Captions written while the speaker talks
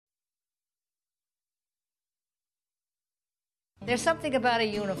There's something about a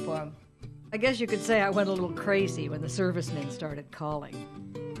uniform. I guess you could say I went a little crazy when the servicemen started calling.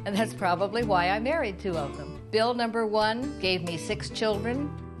 And that's probably why I married two of them. Bill number 1 gave me 6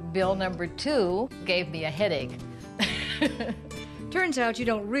 children. Bill number 2 gave me a headache. Turns out you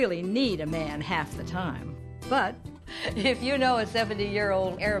don't really need a man half the time. But if you know a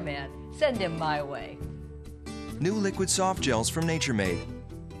 70-year-old airman, send him my way. New liquid soft gels from Nature Made.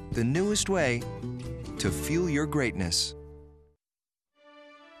 The newest way to fuel your greatness.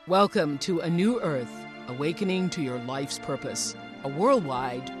 Welcome to A New Earth, Awakening to Your Life's Purpose, a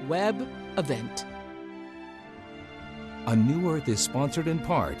worldwide web event. A New Earth is sponsored in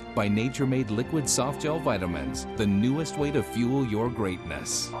part by Nature Made Liquid Soft Gel Vitamins, the newest way to fuel your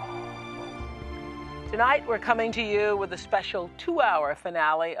greatness. Tonight, we're coming to you with a special 2-hour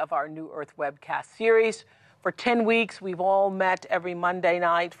finale of our New Earth webcast series. For 10 weeks, we've all met every Monday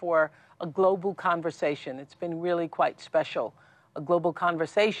night for a global conversation. It's been really quite special. A global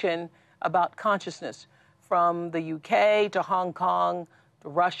conversation about consciousness, from the UK to Hong Kong, to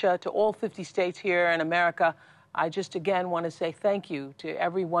Russia, to all 50 states here in America. I just again want to say thank you to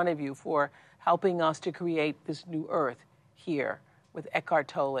every one of you for helping us to create this new earth here with Eckhart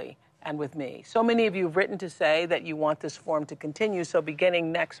Tolle and with me. So many of you have written to say that you want this forum to continue, so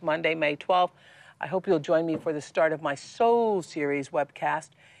beginning next Monday, May 12th, I hope you'll join me for the start of my Soul Series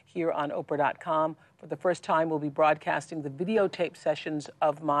webcast here on Oprah.com. For the first time, we'll be broadcasting the videotape sessions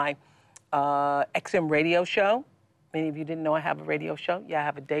of my XM radio show. Many of you didn't know I have a radio show. Yeah, I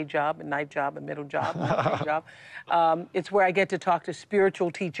have a day job, a night job, a middle job, a day job. It's where I get to talk to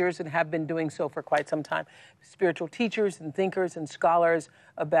spiritual teachers and have been doing so for quite some time. Spiritual teachers and thinkers and scholars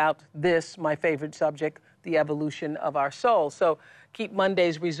about this, my favorite subject, the evolution of our soul. So keep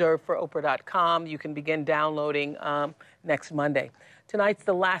Mondays reserved for Oprah.com. You can begin downloading next Monday. Tonight's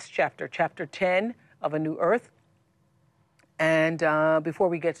the last chapter, chapter 10 of A New Earth. And before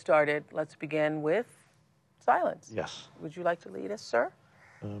we get started, let's begin with silence. Yes. Would you like to lead us, sir?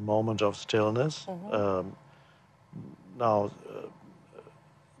 A moment of stillness. Now,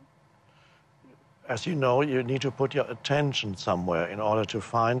 as you know, you need to put your attention somewhere in order to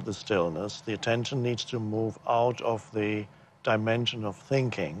find the stillness. The attention needs to move out of the dimension of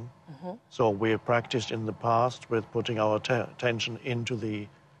thinking. So we practiced in the past with putting our attention into the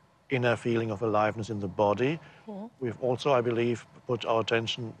inner feeling of aliveness in the body. We've also, I believe, put our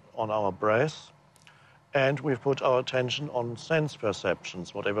attention on our breath. And we've put our attention on sense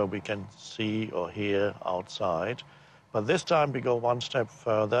perceptions, whatever we can see or hear outside. But this time we go one step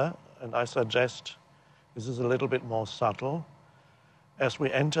further, and I suggest this is a little bit more subtle. As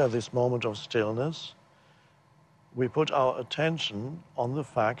we enter this moment of stillness, we put our attention on the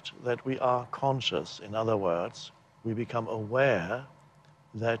fact that we are conscious. In other words, we become aware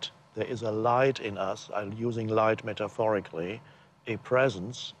that there is a light in us, I'm using light metaphorically, a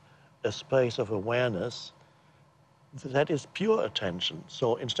presence, a space of awareness that is pure attention.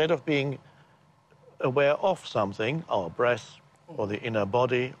 So instead of being aware of something, our breath or the inner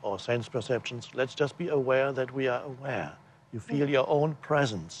body or sense perceptions, let's just be aware that we are aware. You feel your own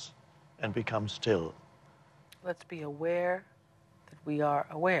presence and become still. Let's be aware that we are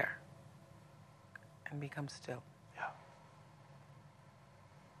aware and become still. Yeah.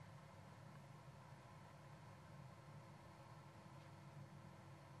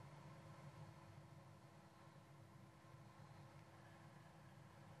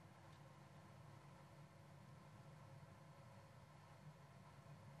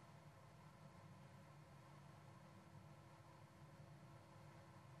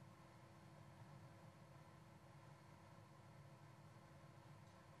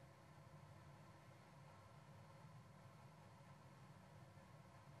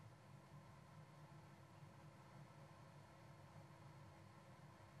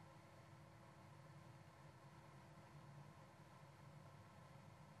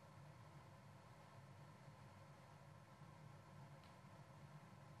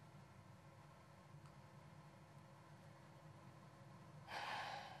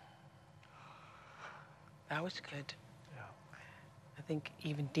 That was good. Yeah. I think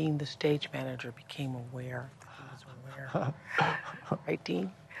even Dean, the stage manager, became aware. He was aware. Right,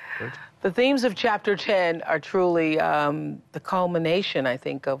 Dean? Good. The themes of Chapter 10 are truly the culmination, I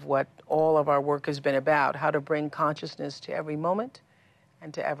think, of what all of our work has been about, how to bring consciousness to every moment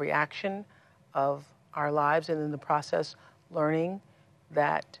and to every action of our lives, and in the process, learning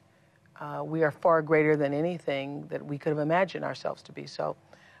that we are far greater than anything that we could have imagined ourselves to be. So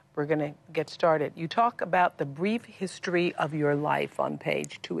we're going to get started. You talk about the brief history of your life on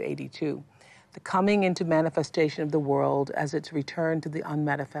page 282, the coming into manifestation of the world as its return to the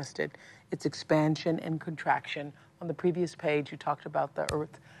unmanifested, its expansion and contraction On the previous page, you talked about the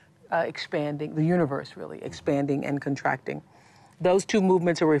Earth expanding, the universe really expanding and contracting. Those two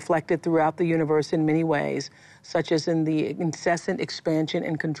movements are reflected throughout the universe in many ways, such as in the incessant expansion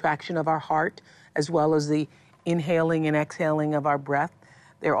and contraction of our heart, as well as the inhaling and exhaling of our breath.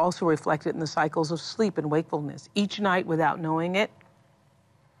 They're also reflected in the cycles of sleep and wakefulness. Each night, without knowing it,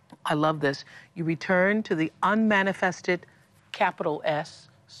 I love this, you return to the unmanifested, capital S,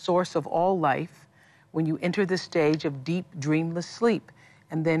 source of all life when you enter the stage of deep, dreamless sleep,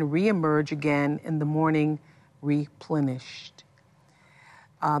 and then reemerge again in the morning replenished.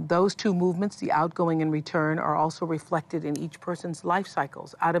 Those two movements, the outgoing and return, are also reflected in each person's life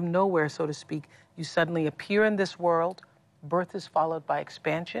cycles. Out of nowhere, so to speak, you suddenly appear in this world. Birth is followed by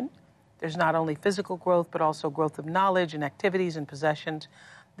expansion. There's not only physical growth, but also growth of knowledge and activities and possessions.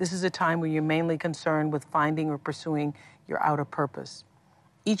 This is a time where you're mainly concerned with finding or pursuing your outer purpose.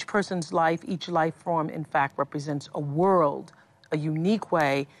 Each person's life, each life form, in fact, represents a world, a unique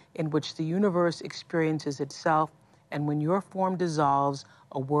way in which the universe experiences itself. And when your form dissolves,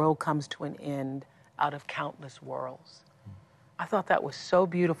 a world comes to an end out of countless worlds. I thought that was so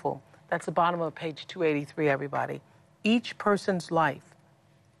beautiful. That's the bottom of page 283, everybody. Each person's life,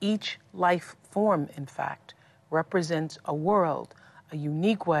 each life form, in fact, represents a world, a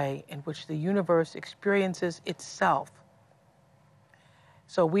unique way in which the universe experiences itself.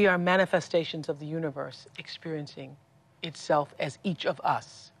 So we are manifestations of the universe experiencing itself as each of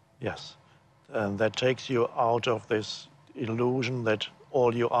us. Yes, and that takes you out of this illusion that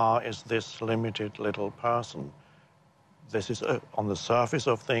all you are is this limited little person. This is, on the surface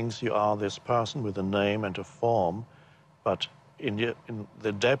of things, you are this person with a name and a form, but in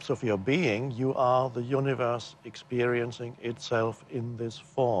the depths of your being, you are the universe experiencing itself in this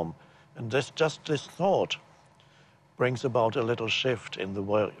form. And just this thought brings about a little shift in the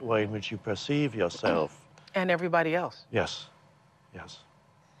way in which you perceive yourself. And everybody else. Yes, yes.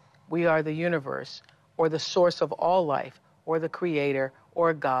 We are the universe, or the source of all life, or the creator,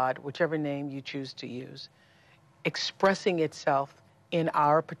 or God, whichever name you choose to use, expressing itself in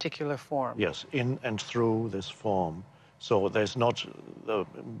our particular form. Yes, in and through this form. So there's not,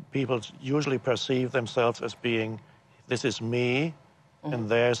 people usually perceive themselves as being, this is me, and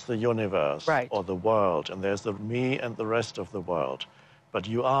there's the universe, right, or the world, and there's the me and the rest of the world. But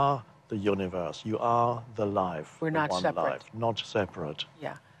you are the universe, you are the life. We're not one separate. Life, not separate.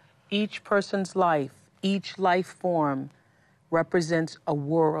 Yeah. Each person's life, each life form represents a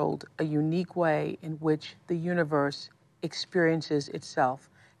world, a unique way in which the universe experiences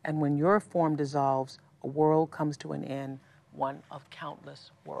itself. And when your form dissolves, a world comes to an end, one of countless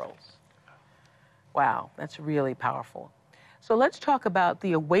worlds. Wow, that's really powerful. So let's talk about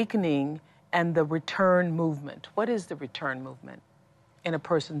the awakening and the return movement. What is the return movement in a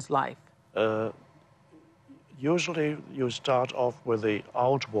person's life? Usually you start off with the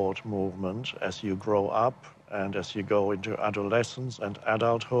outward movement as you grow up and as you go into adolescence and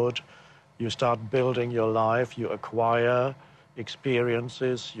adulthood. You start building your life, you acquire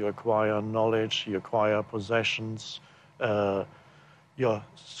experiences, you acquire knowledge, you acquire possessions, your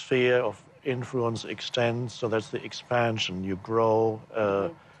sphere of influence extends, so that's the expansion. You grow,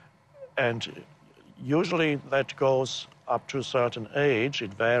 and usually that goes up to a certain age.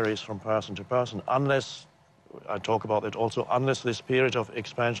 It varies from person to person, unless, I talk about it also, unless this period of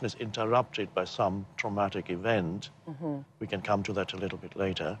expansion is interrupted by some traumatic event. We can come to that a little bit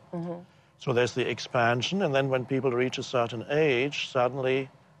later. So there's the expansion, and then when people reach a certain age, suddenly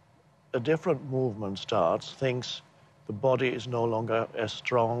a different movement starts. The body is no longer as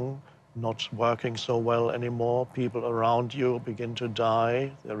strong, not working so well anymore. People around you begin to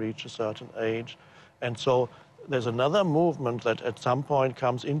die. They reach a certain age. And so there's another movement that at some point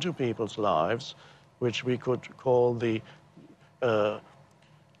comes into people's lives, which we could call the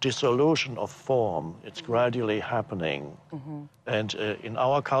dissolution of form. It's gradually happening. And in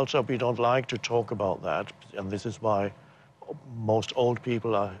our culture, we don't like to talk about that. And this is why most old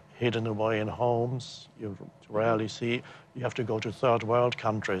people are hidden away in homes. You rarely see. You have to go to third world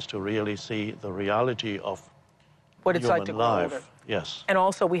countries to really see the reality of what it's like to human life. grow older. Yes. And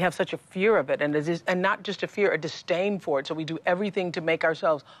also we have such a fear of it, and not just a fear, a disdain for it. So we do everything to make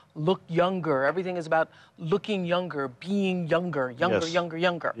ourselves look younger. Everything is about looking younger, being younger, Yes.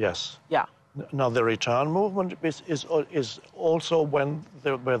 younger. Yes. Yeah. Now, the return movement is also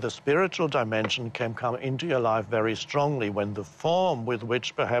where the spiritual dimension can come into your life very strongly, when the form with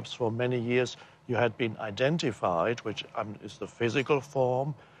which perhaps for many years you had been identified, which is the physical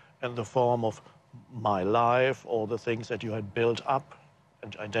form and the form of my life, or the things that you had built up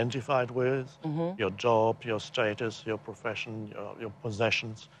and identified with, your job, your status, your profession, your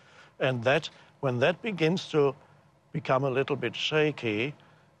possessions. And that when that begins to become a little bit shaky,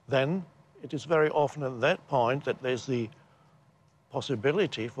 then it is very often at that point that there's the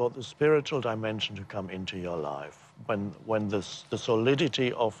possibility for the spiritual dimension to come into your life, when the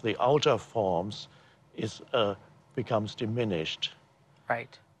solidity of the outer forms becomes diminished.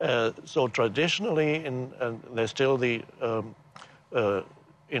 Right. So traditionally, there's still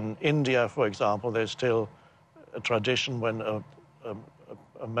in India, for example, there's still a tradition when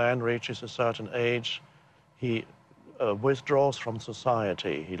a man reaches a certain age, he withdraws from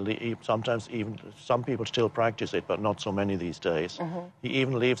society. He sometimes even, some people still practice it, but not so many these days. He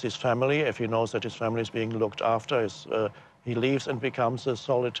even leaves his family if he knows that his family is being looked after. He leaves and becomes a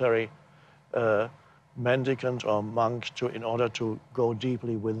solitary mendicant or monk in order to go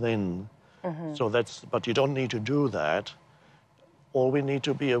deeply within. So but you don't need to do that. All we need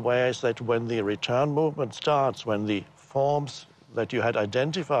to be aware is that when the return movement starts, when the forms that you had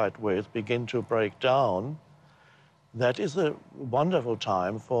identified with begin to break down, that is a wonderful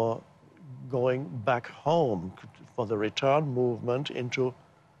time for going back home, for the return movement into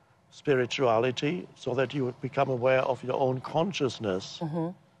spirituality, so that you become aware of your own consciousness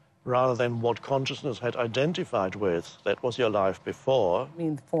rather than what consciousness had identified with. That was your life before. I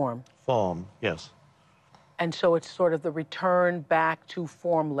mean form. Form, yes. And so it's sort of the return back to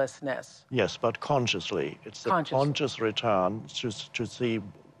formlessness. Yes, but consciously. It's the conscious return to see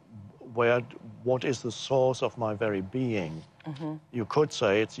what is the source of my very being. You could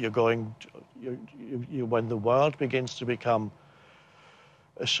say when the world begins to become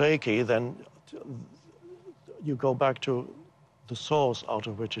shaky, then you go back to the source out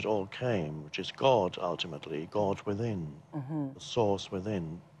of which it all came, which is God ultimately, God within, the source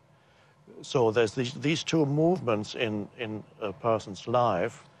within. So there's these two movements in a person's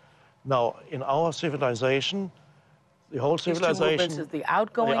life. Now, in our civilization, the whole civilization... These two movements is the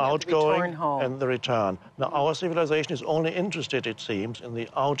outgoing and the return home. And the return. Now, our civilization is only interested, it seems, in the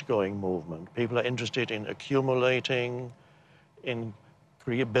outgoing movement. People are interested in accumulating, in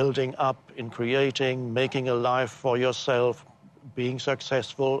building up, in creating, making a life for yourself, being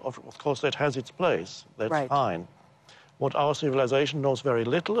successful. Of course, that has its place. That's fine. What our civilization knows very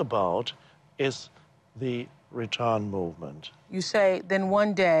little about is the return movement. You say, then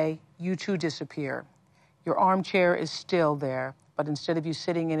one day, you too disappear. Your armchair is still there, but instead of you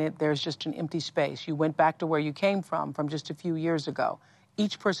sitting in it, there's just an empty space. You went back to where you came from just a few years ago.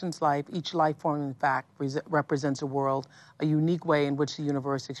 Each person's life, each life form, in fact, represents a world, a unique way in which the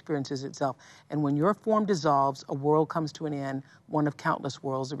universe experiences itself. And when your form dissolves, a world comes to an end, one of countless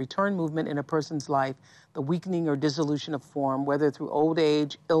worlds. The return movement in a person's life, the weakening or dissolution of form, whether through old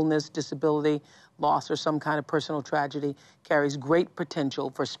age, illness, disability, loss, or some kind of personal tragedy, carries great potential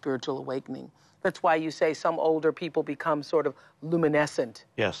for spiritual awakening. That's why you say some older people become sort of luminescent.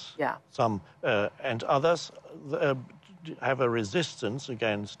 Yes. Yeah. Some, and others have a resistance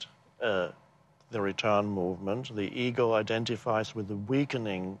against the return movement. The ego identifies with the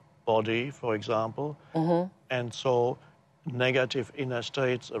weakening body, for example, and so negative inner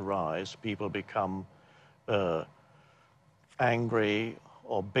states arise. People become angry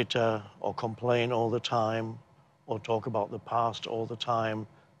or bitter or complain all the time or talk about the past all the time.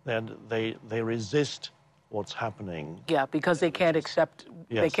 Then they resist what's happening. Yeah, because they can't accept.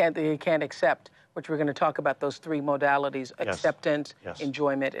 Yes. They can't accept. Which we're going to talk about those three modalities: acceptance,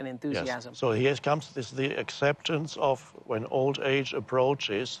 enjoyment, and enthusiasm. Yes. So here comes the acceptance of when old age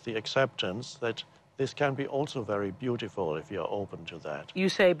approaches. The acceptance that this can be also very beautiful if you're open to that. You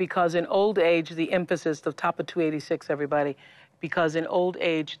say because in old age the emphasis, the top of 286, everybody. Because in old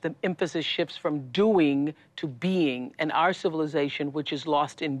age, the emphasis shifts from doing to being, and our civilization, which is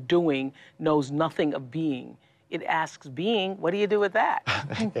lost in doing, knows nothing of being. It asks being, what do you do with that?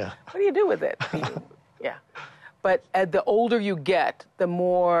 Yeah. What do you do with it? Yeah. But the older you get, the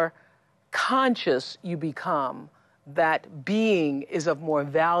more conscious you become that being is of more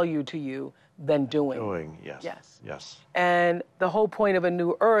value to you than doing. Doing, yes. Yes. Yes. And the whole point of a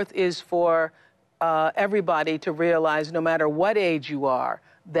new earth is for everybody to realize, no matter what age you are,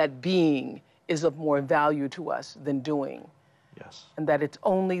 that being is of more value to us than doing. Yes. And that it's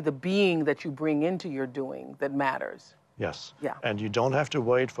only the being that you bring into your doing that matters. Yes. Yeah. And you don't have to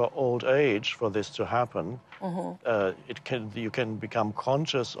wait for old age for this to happen. You can become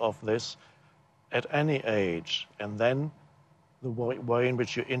conscious of this at any age, and then the way in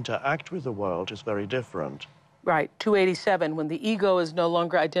which you interact with the world is very different. Right, 287, when the ego is no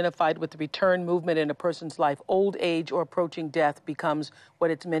longer identified with the return movement in a person's life, old age or approaching death becomes what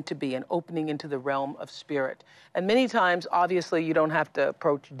it's meant to be, an opening into the realm of spirit. And many times, obviously, you don't have to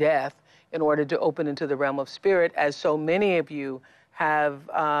approach death in order to open into the realm of spirit, as so many of you have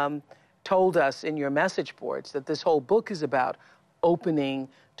told us in your message boards that this whole book is about opening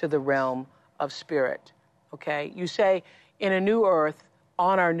to the realm of spirit, okay? You say, in a new earth,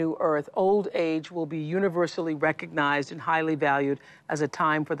 on our new earth, old age will be universally recognized and highly valued as a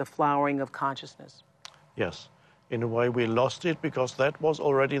time for the flowering of consciousness. Yes. In a way, we lost it because that was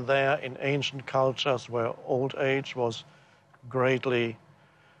already there in ancient cultures where old age was greatly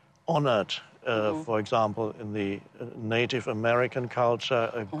honored. For example, in the Native American culture,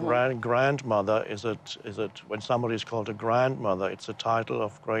 a grandmother when somebody is called a grandmother, it's a title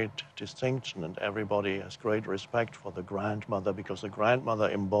of great distinction, and everybody has great respect for the grandmother because the grandmother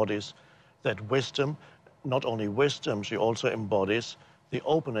embodies that wisdom. Not only wisdom, she also embodies the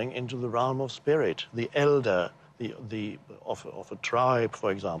opening into the realm of spirit. The elder of a tribe, for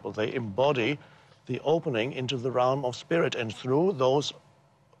example, they embody the opening into the realm of spirit, and through those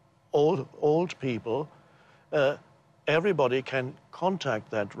old people, everybody can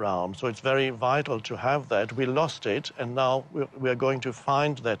contact that realm. So it's very vital to have that. We lost it, and now we're going to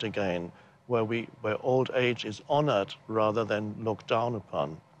find that again, where old age is honored rather than looked down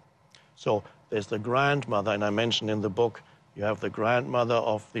upon. So there's the grandmother, and I mentioned in the book, you have the grandmother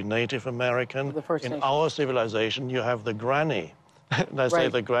of the Native American. The First in Nation. our civilization, you have the granny. And I say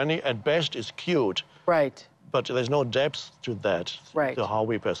the granny at best is cute. Right. But there's no depth to that, to how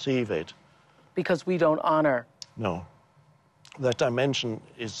we perceive it. Because we don't honor. No. That dimension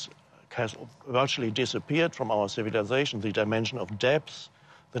has virtually disappeared from our civilization. The dimension of depth,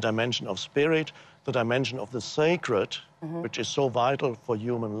 the dimension of spirit, the dimension of the sacred, which is so vital for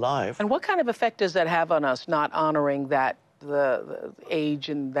human life. And what kind of effect does that have on us, not honoring that, the age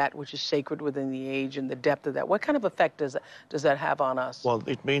and that which is sacred within the age and the depth of that? What kind of effect does that have on us? Well,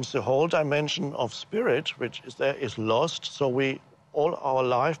 it means the whole dimension of spirit, which is there, is lost. So all our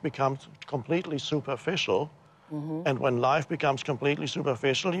life becomes completely superficial. And when life becomes completely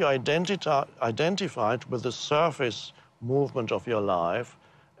superficial, you're identified with the surface movement of your life.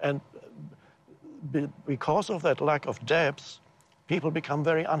 And because of that lack of depth, people become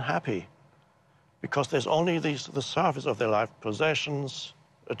very unhappy. Because there's only the surface of their life, possessions,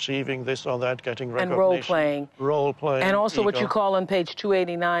 achieving this or that, getting recognition. And role-playing. Role-playing. And also ego. what you call on page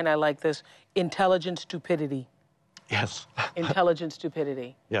 289, I like this, intelligent stupidity. Yes. Intelligent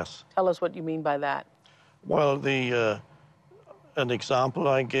stupidity. Yes. Tell us what you mean by that. Well, an example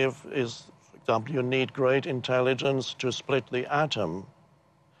I give is, for example, you need great intelligence to split the atom.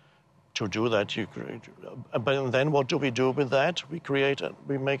 To do that, but then what do we do with that?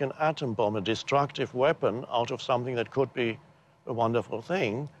 We make an atom bomb, a destructive weapon, out of something that could be a wonderful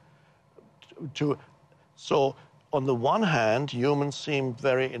thing. So, on the one hand, humans seem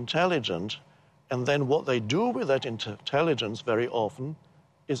very intelligent, and then what they do with that intelligence very often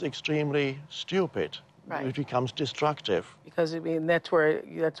is extremely stupid. Right. It becomes destructive. Because I mean that's where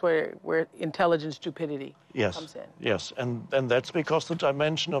intelligent stupidity comes in. Yes, and that's because the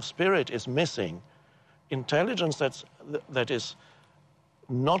dimension of spirit is missing. Intelligence that is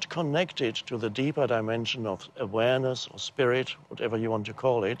not connected to the deeper dimension of awareness or spirit, whatever you want to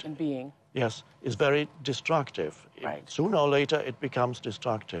call it. And being. Yes, is very destructive. Right. Sooner or later, it becomes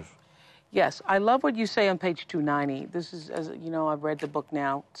destructive. Yes, I love what you say on page 290. This is, as you know, I've read the book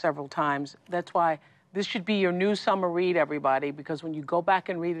now several times. That's why this should be your new summer read, everybody, because when you go back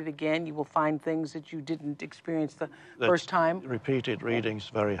and read it again, you will find things that you didn't experience the first time. Repeated reading is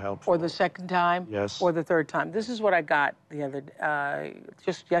very helpful. Or the second time. Yes. Or the third time. This is what I got the other,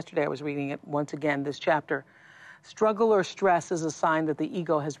 just yesterday I was reading it once again, this chapter. Struggle or stress is a sign that the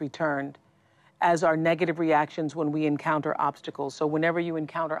ego has returned, as are negative reactions when we encounter obstacles. So whenever you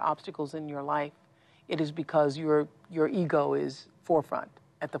encounter obstacles in your life, it is because your ego is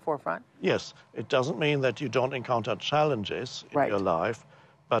at the forefront. Yes, it doesn't mean that you don't encounter challenges in your life,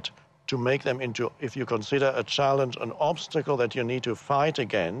 but to make them into, if you consider a challenge an obstacle that you need to fight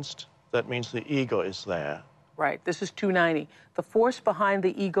against, that means the ego is there. Right, this is 290. The force behind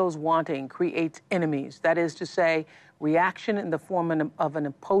the ego's wanting creates enemies. That is to say, reaction in the form of an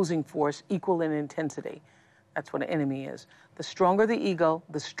opposing force equal in intensity. That's what an enemy is. The stronger the ego,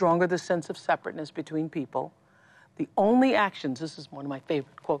 the stronger the sense of separateness between people. The only actions, this is one of my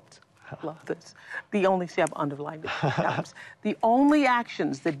favorite quotes, love this. I've underlined it. The only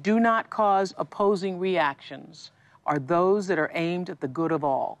actions that do not cause opposing reactions are those that are aimed at the good of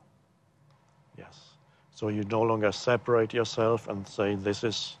all. Yes. So you no longer separate yourself and say, this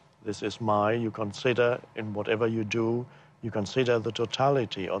is you consider in whatever you do, you consider the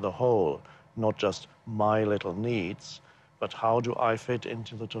totality or the whole, not just my little needs, but how do I fit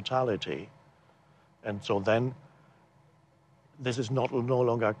into the totality? And so then, this is no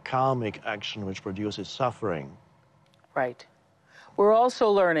longer karmic action which produces suffering. Right. We're also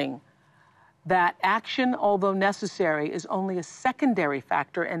learning that action, although necessary, is only a secondary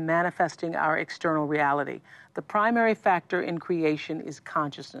factor in manifesting our external reality. The primary factor in creation is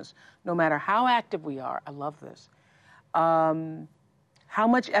consciousness. No matter how active we are, I love this, how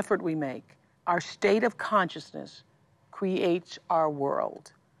much effort we make, our state of consciousness creates our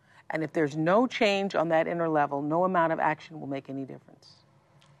world. And if there's no change on that inner level, no amount of action will make any difference.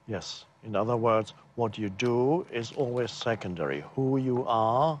 Yes. In other words, what you do is always secondary. Who you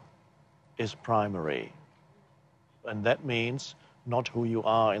are is primary. And that means not who you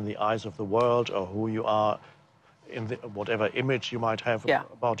are in the eyes of the world or who you are in whatever image you might have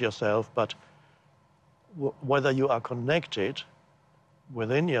about yourself, but whether you are connected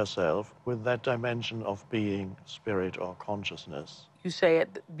within yourself with that dimension of being, spirit, or consciousness. You say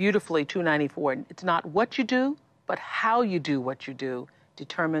it beautifully, 294. It's not what you do, but how you do what you do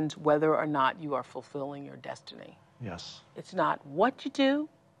determines whether or not you are fulfilling your destiny. Yes. It's not what you do,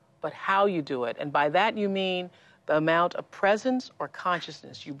 but how you do it. And by that you mean the amount of presence or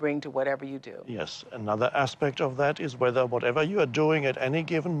consciousness you bring to whatever you do. Yes. Another aspect of that is whether whatever you are doing at any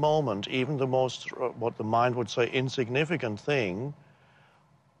given moment, even the most, what the mind would say, insignificant thing,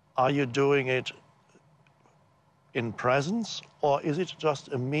 are you doing it in presence, or is it just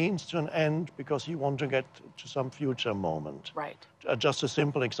a means to an end because you want to get to some future moment? Right. Just a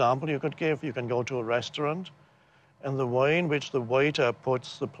simple example you could give. You can go to a restaurant, and the way in which the waiter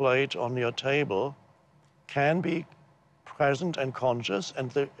puts the plate on your table can be present and conscious,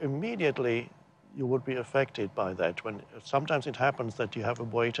 and immediately you would be affected by that. When sometimes it happens that you have a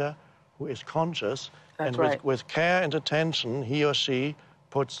waiter who is conscious, That's and right. with care and attention, he or she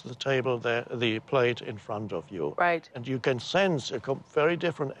puts the plate in front of you. Right. And you can sense a very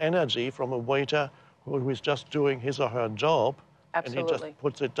different energy from a waiter who is just doing his or her job. Absolutely. And he just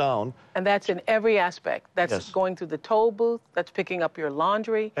puts it down. And that's in every aspect. That's Yes. going through the toll booth, that's picking up your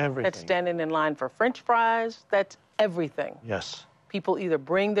laundry, Everything. that's standing in line for French fries, that's everything. Yes. People either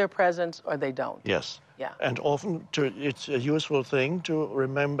bring their presence or they don't. Yes. Yeah. And often it's a useful thing to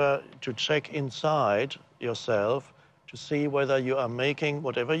remember to check inside yourself to see whether you are making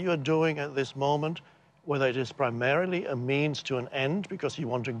whatever you are doing at this moment, whether it is primarily a means to an end because you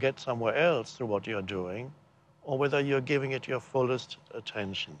want to get somewhere else through what you're doing, or whether you're giving it your fullest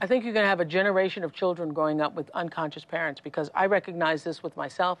attention. I think you're going to have a generation of children growing up with unconscious parents, because I recognize this with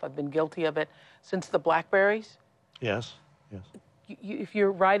myself. I've been guilty of it since the BlackBerries. Yes, yes. If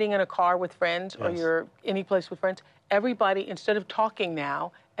you're riding in a car with friends or Yes. you're any place with friends, everybody, instead of talking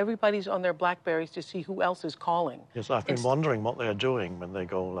now, everybody's on their BlackBerries to see who else is calling. Yes, I've been wondering what they're doing when they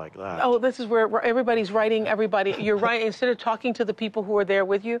go like that. Oh, this is where everybody's writing everybody. You're right. Instead of talking to the people who are there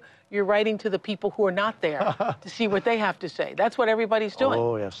with you, you're writing to the people who are not there to see what they have to say. That's what everybody's doing.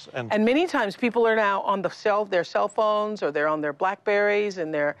 Oh, yes. And many times people are now on their cell phones, or they're on their BlackBerries,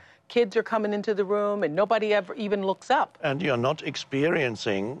 and their kids are coming into the room, and nobody ever even looks up. And you're not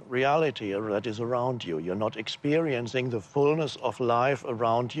experiencing reality that is around you. You're not experiencing the fullness of life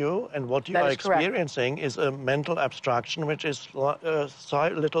around you. And what you That are is correct. experiencing is a mental abstraction, which is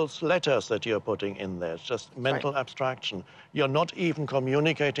little letters that you're putting in there. It's just mental abstraction. You're not even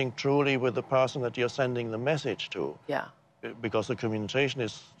communicating truly with the person that you're sending the message to. Yeah. Because the communication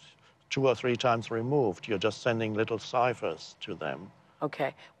is 2 or 3 times removed. You're just sending little ciphers to them.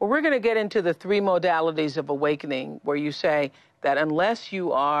 Okay. Well, we're going to get into the 3 modalities of awakening, where you say that unless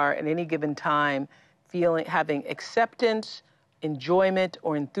you are at any given time having acceptance, enjoyment,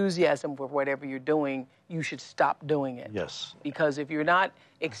 or enthusiasm for whatever you're doing, you should stop doing it. Yes. Because if you're not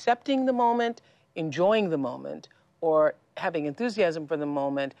accepting the moment, enjoying the moment, or having enthusiasm for the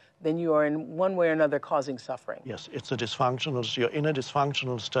moment, then you are in one way or another causing suffering. Yes, it's a dysfunctional, you're in a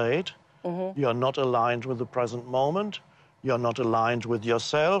dysfunctional state. Mm-hmm. You're not aligned with the present moment. You're not aligned with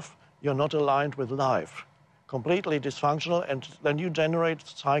yourself. You're not aligned with life. Completely dysfunctional, and then you generate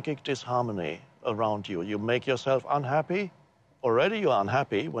psychic disharmony around you. You make yourself unhappy. Already you're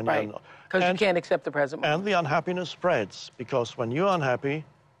unhappy when Right. you're... Because you can't accept the present moment. And the unhappiness spreads, because when you're unhappy,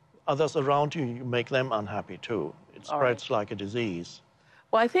 others around you, you make them unhappy too. It spreads like a disease.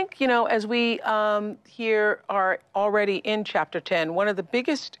 Well, I think, as we here are already in Chapter 10, one of the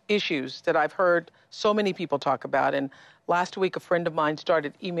biggest issues that I've heard so many people talk about, and last week a friend of mine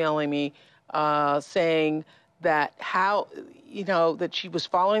started emailing me saying that that she was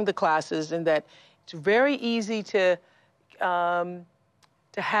following the classes, and that it's very easy to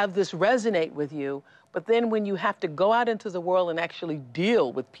have this resonate with you, but then when you have to go out into the world and actually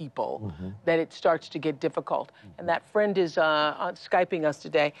deal with people, that it starts to get difficult. And that friend is Skyping us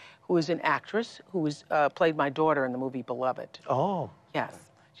today, who is an actress who played my daughter in the movie Beloved. Oh. Yes,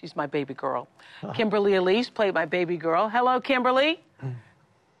 she's my baby girl. Kimberly Elise played my baby girl. Hello, Kimberly.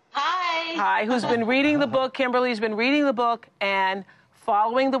 Hi. Hi, who's been reading the book. Kimberly's been reading the book and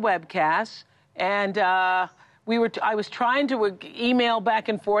following the webcast. And I was trying to email back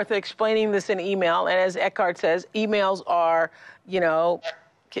and forth, explaining this in email. And as Eckhart says, emails are,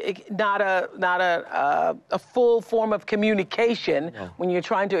 not a full form of communication when you're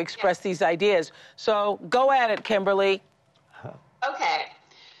trying to express these ideas. So go at it, Kimberly. Okay.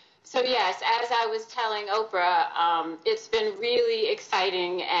 So yes, as I was telling Oprah, it's been really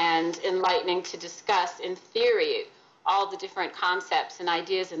exciting and enlightening to discuss in theory all the different concepts and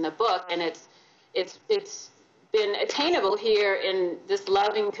ideas in the book, and it's been attainable here in this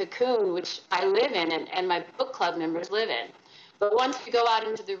loving cocoon which I live in and my book club members live in. But once you go out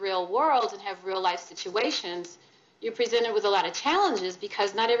into the real world and have real life situations, you're presented with a lot of challenges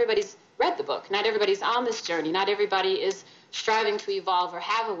because not everybody's read the book, not everybody's on this journey, not everybody is striving to evolve or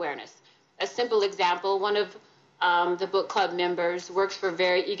have awareness. A simple example, one of the book club members works for a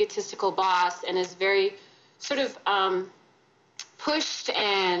very egotistical boss and is very sort of pushed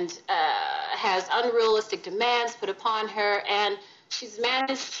and has unrealistic demands put upon her, and she's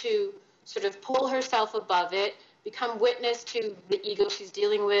managed to sort of pull herself above it, become witness to the ego she's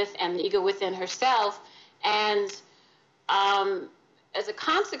dealing with and the ego within herself, and as a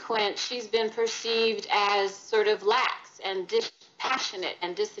consequence, she's been perceived as sort of lax and dispassionate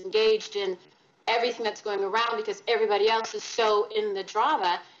and disengaged in everything that's going around because everybody else is so in the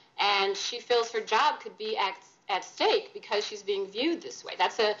drama, and she feels her job could be at stake because she's being viewed this way.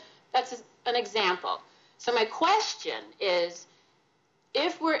 That's an example. So my question is,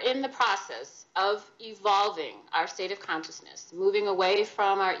 if we're in the process of evolving our state of consciousness, moving away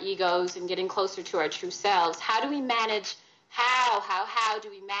from our egos and getting closer to our true selves, how do we manage, how do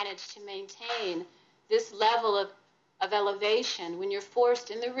we manage to maintain this level of elevation when you're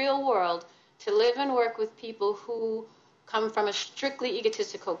forced in the real world to live and work with people who come from a strictly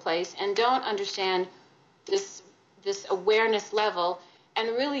egotistical place and don't understand this awareness level and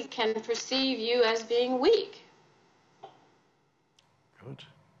really can perceive you as being weak? Good.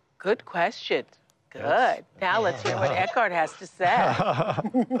 Good question. Good. Yes. Now let's hear what Eckhart has to say.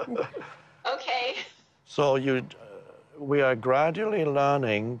 Okay. So we are gradually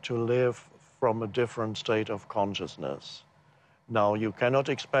learning to live from a different state of consciousness. Now, you cannot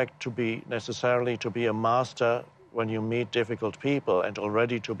expect to be necessarily to be a master when you meet difficult people and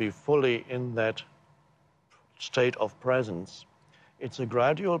already to be fully in that state of presence. It's a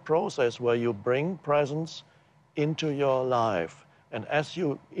gradual process where you bring presence into your life. And as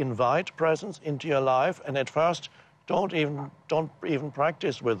you invite presence into your life, and at first don't even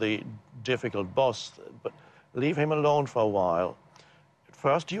practice with the difficult boss, but leave him alone for a while. At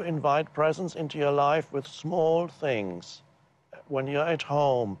first you invite presence into your life with small things. When you're at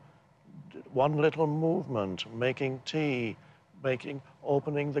home, one little movement, making tea,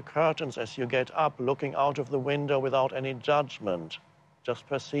 opening the curtains as you get up, looking out of the window without any judgment, just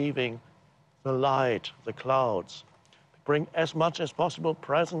perceiving the light, the clouds. Bring as much as possible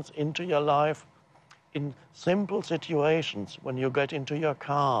presence into your life in simple situations. When you get into your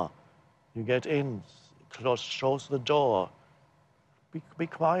car, you get in, close the door. Be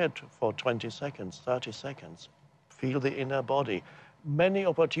quiet for 20 seconds, 30 seconds. Feel the inner body. Many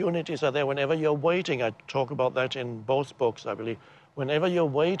opportunities are there whenever you're waiting. I talk about that in both books, I believe. Whenever you're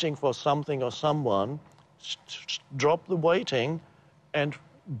waiting for something or someone, drop the waiting and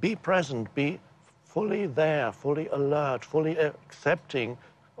be present, be fully there, fully alert, fully accepting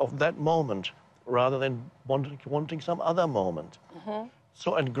of that moment rather than wanting some other moment. Mm-hmm.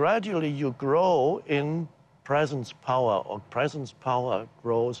 So, and gradually you grow in presence power, or presence power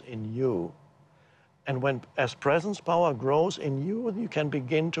grows in you. And as presence power grows in you, you can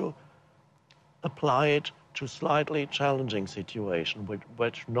begin to apply it to slightly challenging situations,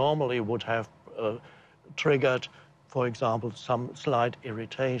 which normally would have triggered, for example, some slight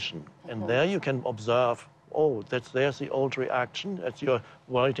irritation. Mm-hmm. And there you can observe, there's the old reaction as you're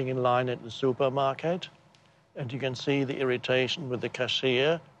waiting in line at the supermarket. And you can see the irritation with the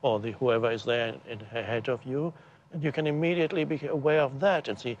cashier or whoever is there ahead of you. And you can immediately be aware of that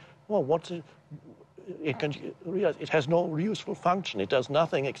and see, what's it? You can realize it has no useful function. It does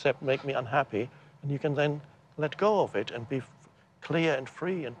nothing except make me unhappy. And you can then let go of it and be clear and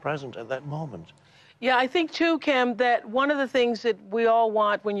free and present at that moment. Yeah, I think too, Kim, that one of the things that we all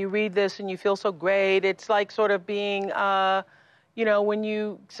want when you read this and you feel so great, it's like sort of being, when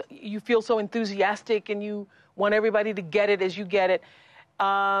you feel so enthusiastic and you want everybody to get it as you get it.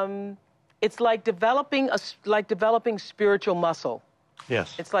 It's like developing spiritual muscle.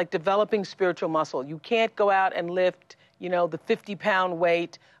 Yes. It's like developing spiritual muscle. You can't go out and lift, the 50-pound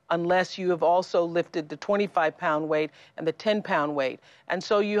weight unless you have also lifted the 25-pound weight and the 10-pound weight. And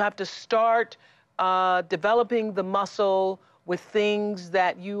so you have to start developing the muscle with things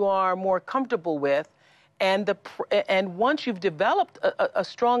that you are more comfortable with. And once you've developed a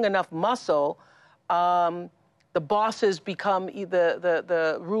strong enough muscle, the bosses become,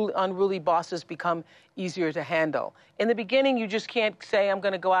 the unruly bosses become easier to handle. In the beginning, you just can't say, I'm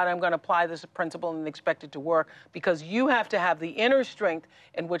going to go out, I'm going to apply this principle and expect it to work, because you have to have the inner strength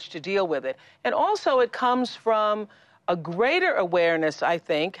in which to deal with it. And also it comes from a greater awareness, I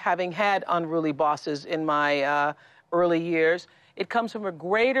think, having had unruly bosses in my early years. It comes from a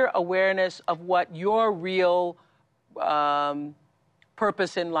greater awareness of what your real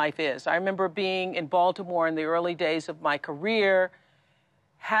purpose in life is. I remember being in Baltimore in the early days of my career,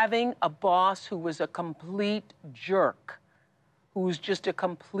 having a boss who was a complete jerk, who was just a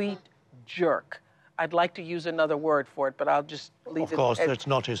complete jerk. I'd like to use another word for it, but I'll just leave it. Of course, that's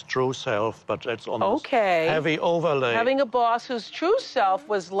not his true self, but it's almost heavy overlay. Having a boss whose true self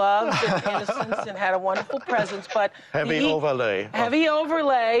was love and innocence and had a wonderful presence, but heavy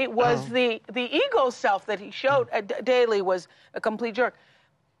overlay was the ego self that he showed daily was a complete jerk.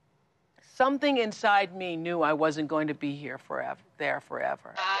 Something inside me knew I wasn't going to be here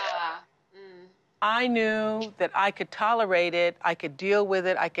forever. I knew that I could tolerate it, I could deal with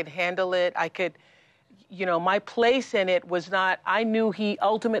it, I could handle it, my place in it was not, I knew he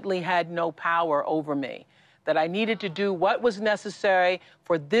ultimately had no power over me, that I needed to do what was necessary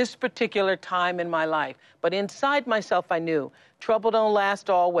for this particular time in my life. But inside myself, I knew trouble don't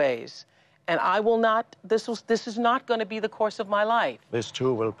last always. And I will not, this is not going to be the course of my life. This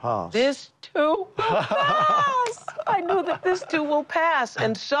too will pass. This too will pass. I knew that this too will pass.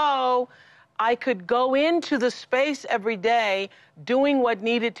 And so I could go into the space every day doing what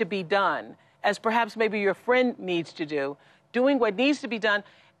needed to be done, as perhaps maybe your friend needs to do, doing what needs to be done,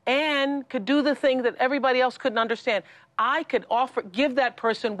 and could do the thing that everybody else couldn't understand. I could give that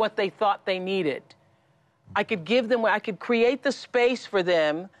person what they thought they needed. I could create the space for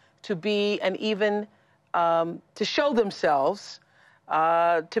them to be to show themselves,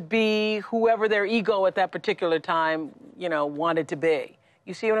 to be whoever their ego at that particular time, wanted to be.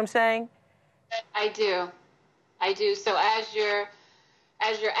 You see what I'm saying? I do. So as you're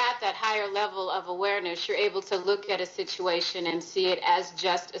at that higher level of awareness, you're able to look at a situation and see it as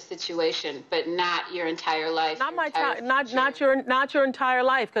just a situation, but not your entire life. Not your entire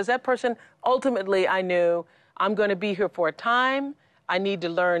life, because that person ultimately, I knew, I'm going to be here for a time. I need to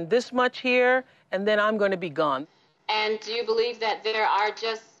learn this much here, and then I'm going to be gone. And do you believe that there are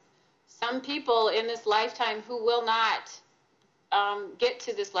just some people in this lifetime who will not get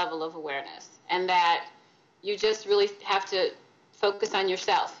to this level of awareness, and that you just really have to focus on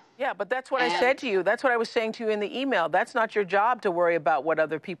yourself? Yeah, but that's what I said to you. That's what I was saying to you in the email. That's not your job to worry about what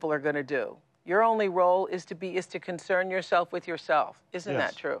other people are going to do. Your only role is to concern yourself with yourself. Isn't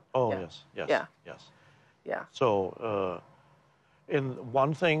that true? Oh, yeah. Yes. Yeah. So, in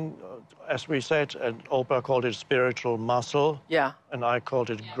one thing, as we said, and Oprah called it spiritual muscle. Yeah. And I called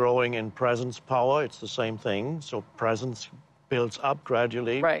it growing in presence power. It's the same thing. So presence builds up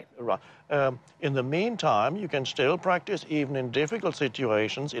gradually. Right. In the meantime, you can still practice even in difficult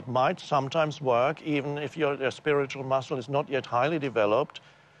situations. It might sometimes work, even if your spiritual muscle is not yet highly developed.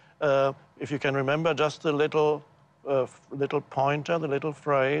 If you can remember just the little pointer, the little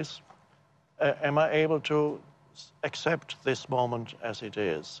phrase, am I able to accept this moment as it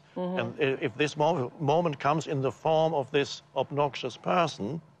is? Mm-hmm. And if this moment comes in the form of this obnoxious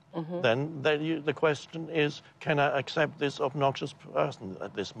person, mm-hmm. then the question is, can I accept this obnoxious person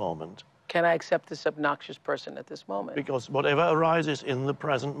at this moment? Can I accept this obnoxious person at this moment? Because whatever arises in the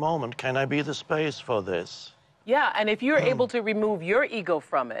present moment, can I be the space for this? Yeah, and if you're able to remove your ego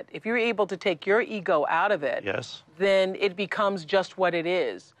from it, if you're able to take your ego out of it, yes. then it becomes just what it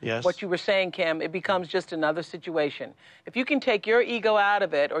is. Yes. What you were saying, Kim, it becomes just another situation. If you can take your ego out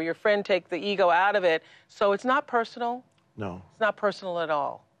of it, or your friend take the ego out of it, so it's not personal. No. It's not personal at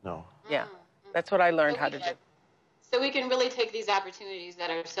all. No. Yeah, that's what I learned how to do. So we can really take these opportunities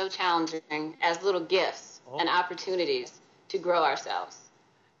that are so challenging as little gifts and opportunities to grow ourselves.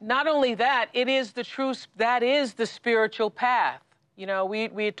 Not only that, that is the spiritual path.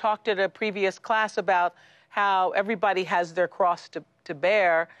 We had talked at a previous class about how everybody has their cross to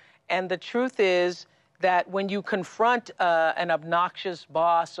bear, and the truth is that when you confront an obnoxious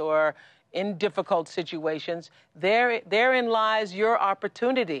boss or in difficult situations, therein lies your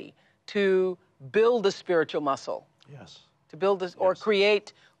opportunity to build a spiritual muscle. Yes. To build this, or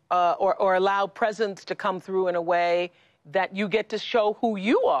create, or allow presence to come through in a way that you get to show who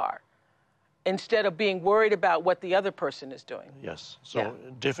you are. instead of being worried about what the other person is doing. Yes. So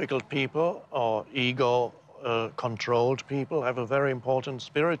difficult people or ego-controlled people have a very important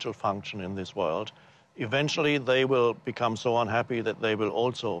spiritual function in this world. Eventually, they will become so unhappy that they will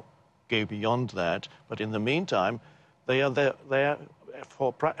also go beyond that. But in the meantime, they are there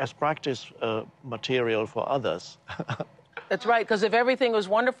as practice material for others. That's right, because if everything was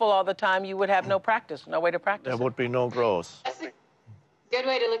wonderful all the time, you would have no practice, no way to practice There would be no growth. That's a good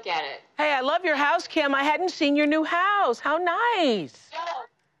way to look at it. Hey, I love your house, Kim. I hadn't seen your new house. How nice. No,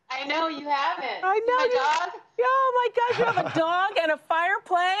 I know you haven't. I know. My dog? Oh, my gosh, you have a dog and a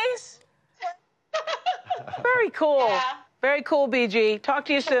fireplace? Very cool. Yeah. Very cool, BG. Talk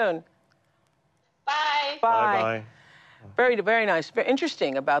to you soon. Bye. Bye-bye. Very, very nice. Very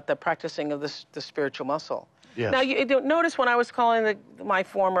interesting about the practicing of the spiritual muscle. Yes. Now, you notice when I was calling my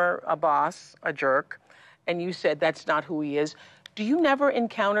former boss a jerk, and you said that's not who he is, do you never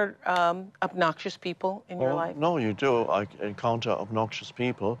encounter obnoxious people in your life? No, you do. I encounter obnoxious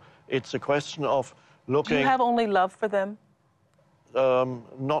people. It's a question of looking... Do you have only love for them?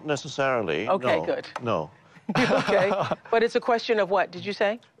 Not necessarily. Okay, no. good. No. Okay. But it's a question of what, did you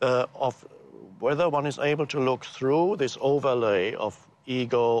say? Of whether one is able to look through this overlay of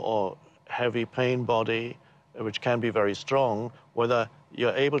ego or heavy pain body, which can be very strong, whether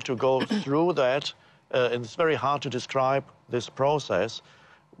you're able to go through that. And it's very hard to describe this process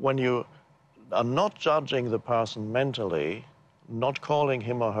when you are not judging the person mentally, not calling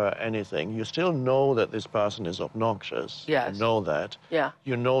him or her anything. You still know that this person is obnoxious. Yes. You know that. Yeah.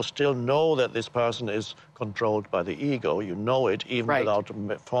 You still know that this person is controlled by the ego. You know it even Right. without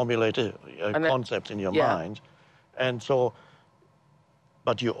formulating a concept in your mind. And so,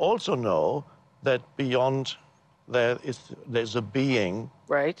 but you also know that beyond there's a being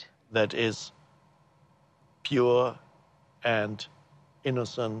Right. that is pure and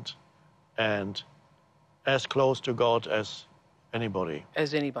innocent and as close to God as anybody.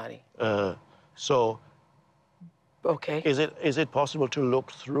 As anybody. So Okay. is it possible to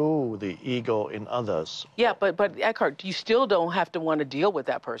look through the ego in others? Yeah, but Eckhart, you still don't have to want to deal with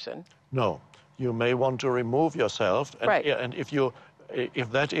that person. No. You may want to remove yourself. And, Right. And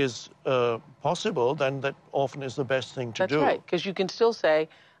if that is possible, then that often is the best thing to do. That's right, because you can still say,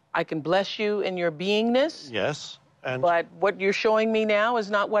 I can bless you in your beingness, Yes. And but what you're showing me now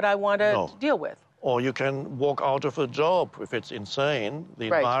is not what I want to deal with. Or you can walk out of a job if it's insane, the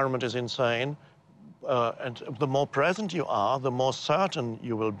Right. environment is insane, and the more present you are, the more certain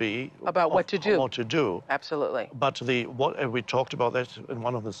you will be About what to do. What to do. Absolutely. But we talked about that in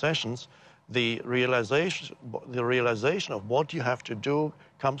one of the sessions. The realization of what you have to do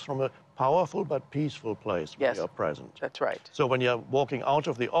comes from a powerful but peaceful place when Yes. you're present. That's right. So when you're walking out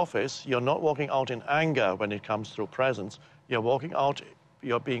of the office, you're not walking out in anger when it comes through presence. You're walking out,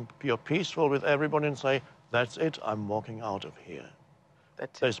 you're peaceful with everybody and say, that's it, I'm walking out of here.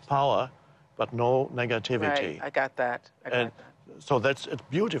 That's There's it. power, but no negativity. Right. I got that. And so it's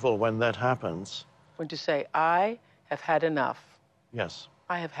beautiful when that happens. When to say, I have had enough. Yes,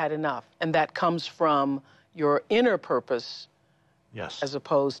 I have had enough. And that comes from your inner purpose yes, as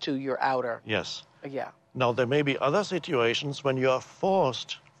opposed to your outer. yes. Yeah. Now, there may be other situations when you are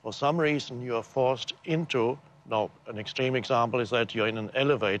forced, for some reason, you are forced into. Now, an extreme example is that you're in an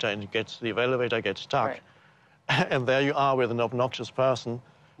elevator and the elevator gets stuck. Right. And there you are with an obnoxious person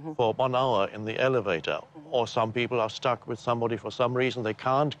for 1 hour in the elevator. Or some people are stuck with somebody for some reason. They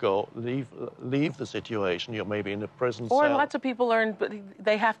can't leave the situation. You're maybe in a prison Or cell. lots of people learn, but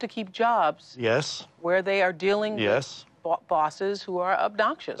they have to keep jobs Yes, where they are dealing yes, with bosses who are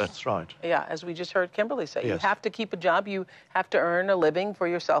obnoxious. that's right. Yeah, as we just heard Kimberly say, you Yes. have to keep a job. You have to earn a living for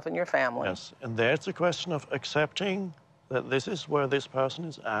yourself and your family. Yes, and there's a question of accepting that this is where this person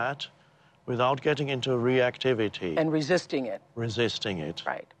is at without getting into reactivity, And resisting it. resisting it.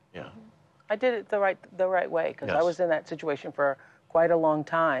 Right. Yeah. I did it the right way because I Yes. was in that situation for quite a long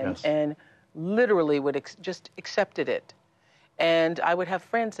time Yes. and literally would just accepted it. And I would have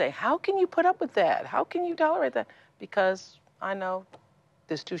friends say, how can you put up with that? How can you tolerate that? Because I know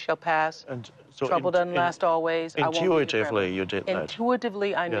this too shall pass. And so Trouble doesn't last always. I won't be here intuitively forever. you did that.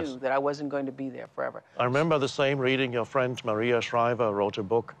 Intuitively, I Yes. knew that I wasn't going to be there forever. I remember the same reading. Your friend Maria Shriver wrote a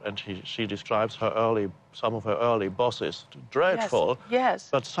book, and she describes some of her early bosses. Dreadful. Yes.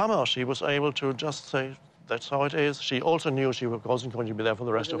 But somehow she was able to just say, that's how it is. She also knew she wasn't going to be there for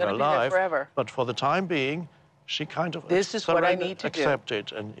the rest of Wasn't her gonna be there life. forever. But for the time being, she kind of This is what I need to do.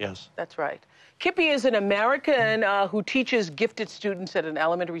 accepted, and yes. That's right. Kippy is an American who teaches gifted students at an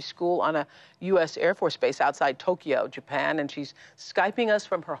elementary school on a U.S. Air Force base outside Tokyo, Japan, and she's Skyping us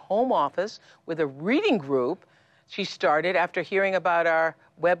from her home office with a reading group she started after hearing about our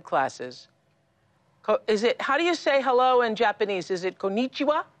web classes. Is it, how do you say hello in Japanese? Is it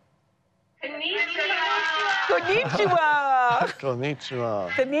konnichiwa? Konnichiwa. Konnichiwa.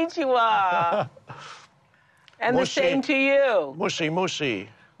 Konnichiwa. And the same to you. Mushi, mushi.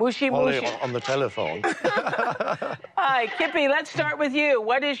 Mushi, Only mushi. on the telephone. Hi, Kippy, let's start with you.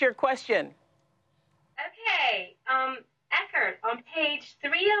 What is your question? Okay, Eckhart, on page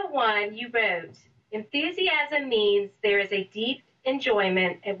 301, you wrote, enthusiasm means there is a deep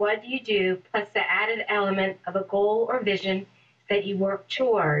enjoyment at what you do, plus the added element of a goal or vision that you work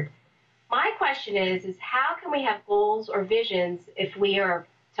toward. My question is how can we have goals or visions if we are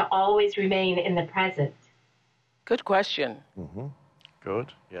to always remain in the present? Good question. Mm-hmm.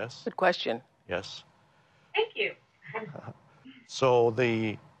 Good, yes. Good question. Yes. Thank you. So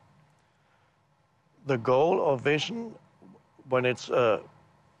the goal or vision, when it's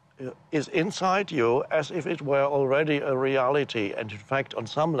is inside you as if it were already a reality, and in fact, on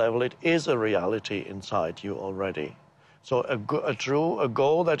some level, it is a reality inside you already. So a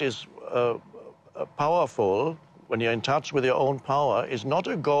goal that is powerful, when you're in touch with your own power, is not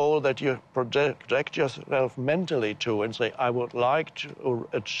a goal that you project yourself mentally to and say, I would like to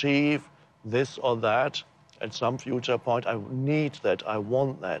achieve this or that at some future point. I need that, I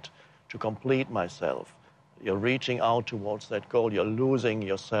want that to complete myself. You're reaching out towards that goal. You're losing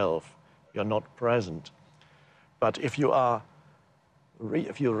yourself. You're not present. But if you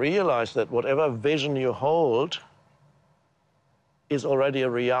realize that whatever vision you hold is already a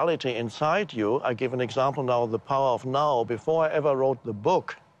reality inside you. I give an example now, The Power of Now. Before I ever wrote the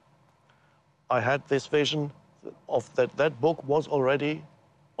book, I had this vision of that book was already,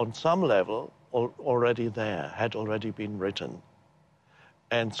 on some level, already there, had already been written.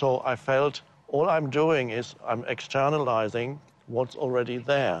 And so I felt all I'm doing is I'm externalizing what's already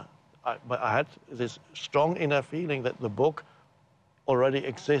there. But I had this strong inner feeling that the book already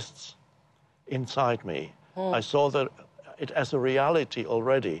exists inside me. I saw it as a reality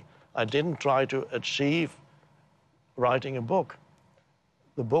already. I didn't try to achieve writing a book.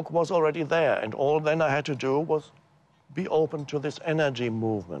 The book was already there, and all then I had to do was be open to this energy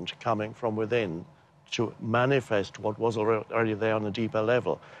movement coming from within to manifest what was already there on a deeper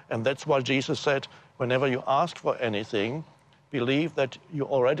level. And that's why Jesus said, whenever you ask for anything, believe that you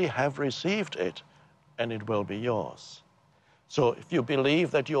already have received it, and it will be yours. So if you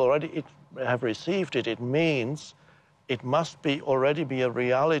believe that you already have received it, it means it must already be a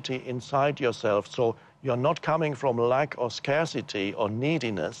reality inside yourself. So you're not coming from lack or scarcity or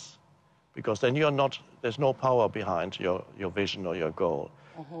neediness, because then there's no power behind your vision or your goal.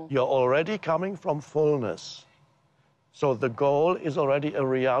 You're already coming from fullness. So the goal is already a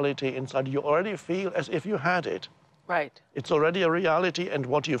reality inside. You already feel as if you had it. Right. It's already a reality, and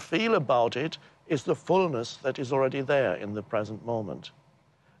what you feel about it is the fullness that is already there in the present moment.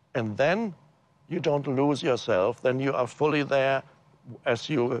 And then you don't lose yourself. Then you are fully there as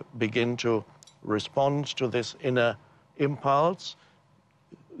you begin to respond to this inner impulse.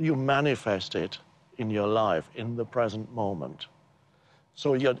 You manifest it in your life, in the present moment.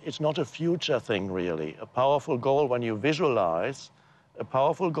 So it's not a future thing, really. A powerful goal, when you visualize, a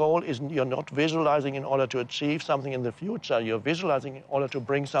powerful goal is you're not visualizing in order to achieve something in the future. You're visualizing in order to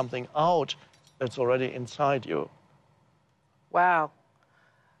bring something out that's already inside you. Wow.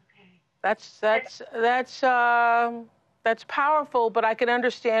 That's powerful, but I can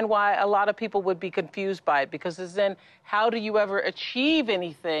understand why a lot of people would be confused by it, because then how do you ever achieve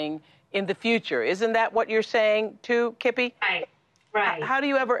anything in the future? Isn't that what you're saying too, Kippy? Right. How do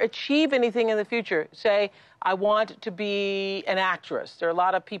you ever achieve anything in the future? Say, I want to be an actress. There are a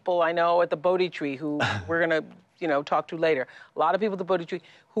lot of people I know at the Bodhi Tree who we're going to, talk to later. A lot of people at the Bodhi Tree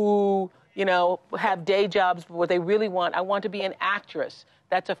who, have day jobs, but what they really want, I want to be an actress.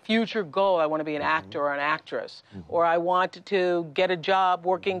 That's a future goal. I want to be an actor or an actress. Or I want to get a job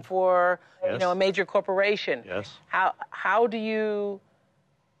working for, a major corporation. Yes. How do you,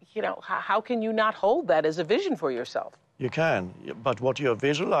 how can you not hold that as a vision for yourself? You can, but what you're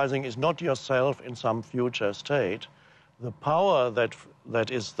visualizing is not yourself in some future state. The power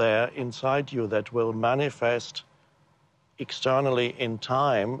that is there inside you that will manifest externally in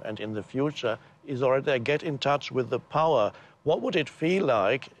time and in the future is already there. Get in touch with the power. What would it feel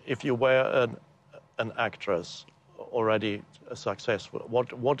like if you were an actress already successful?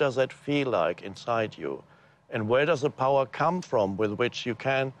 What does that feel like inside you? And where does the power come from with which you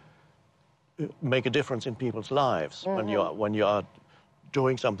can make a difference in people's lives when you are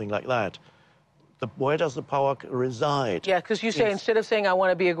doing something like that? Where does the power reside? Yeah, because you say instead of saying I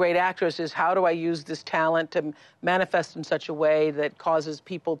want to be a great actress, is how do I use this talent to manifest in such a way that causes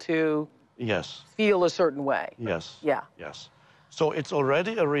people to feel a certain way? Yes. Yeah. Yes. So it's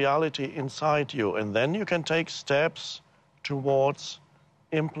already a reality inside you, and then you can take steps towards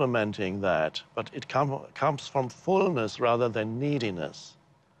implementing that. But it comes from fullness rather than neediness.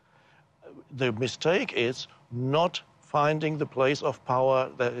 The mistake is not finding the place of power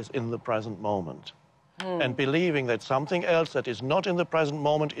that is in the present moment. And believing that something else that is not in the present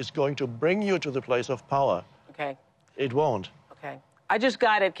moment is going to bring you to the place of power. Okay. It won't. Okay. I just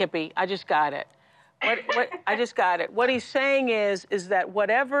got it, Kippy. I just got it. I just got it. What he's saying is that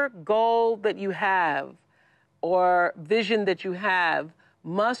whatever goal that you have or vision that you have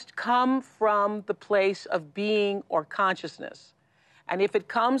must come from the place of being or consciousness. And if it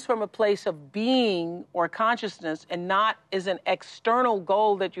comes from a place of being or consciousness and not as an external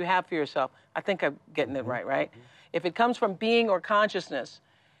goal that you have for yourself, I think I'm getting it right? If it comes from being or consciousness,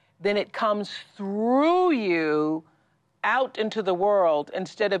 then it comes through you out into the world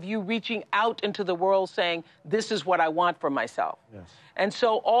instead of you reaching out into the world saying, this is what I want for myself. Yes. And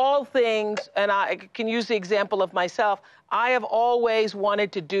so all things, and I can use the example of myself, I have always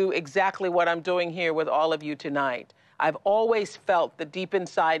wanted to do exactly what I'm doing here with all of you tonight. I've always felt that deep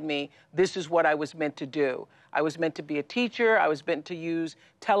inside me, this is what I was meant to do. I was meant to be a teacher. I was meant to use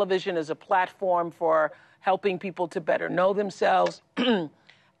television as a platform for helping people to better know themselves.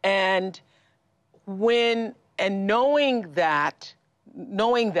 And knowing that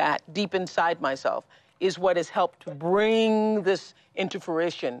deep inside myself is what has helped bring this into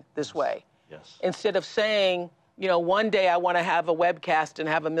fruition this way. Yes. Instead of saying, you know, one day I want to have a webcast and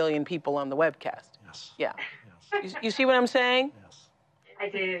have 1 million people on the webcast. Yes. Yeah. You see what I'm saying? Yes. I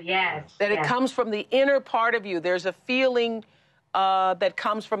do, yes. That it comes from the inner part of you. There's a feeling that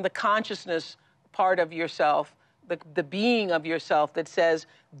comes from the consciousness part of yourself, the being of yourself that says,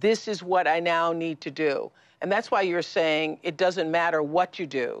 this is what I now need to do. And that's why you're saying it doesn't matter what you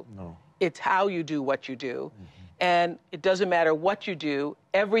do. No. It's how you do what you do. And it doesn't matter what you do.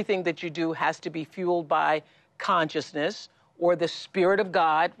 Everything that you do has to be fueled by consciousness or the Spirit of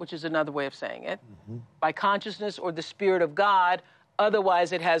God, which is another way of saying it, by consciousness or the Spirit of God.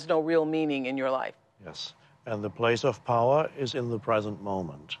 Otherwise, it has no real meaning in your life. Yes. And the place of power is in the present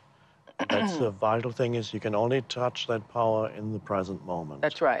moment. That's the vital thing, is you can only touch that power in the present moment.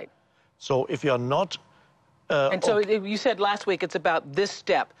 That's right. So if you're not... and so you said last week it's about this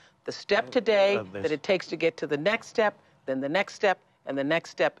step. The step today that it takes to get to the next step, then the next step, and the next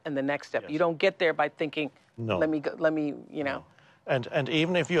step, and the next step. Yes. You don't get there by thinking, let me, you know. No. And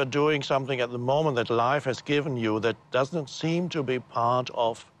even if you're doing something at the moment that life has given you that doesn't seem to be part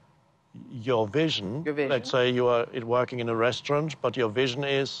of your vision. Let's say you are working in a restaurant, but your vision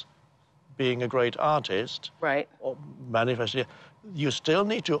is being a great artist. Right. Or manifesting. You still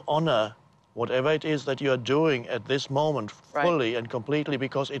need to honor whatever it is that you are doing at this moment fully and completely,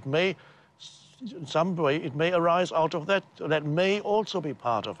 because it may, in some way, it may arise out of that. That may also be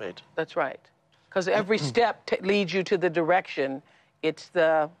part of it. That's right. Because every step leads you to the direction. It's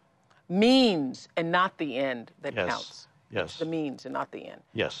the means and not the end that counts. Yes. The means and not the end.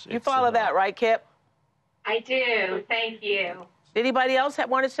 Yes. You follow that, right, Kip? I do. Thank you. Anybody else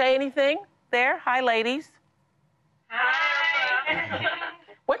want to say anything there? Hi, ladies. Hi.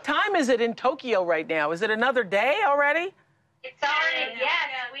 What time is it in Tokyo right now? Is it another day already? It's already, yes.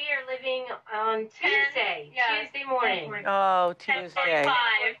 We are living on Tuesday. Tuesday morning. Oh, Tuesday.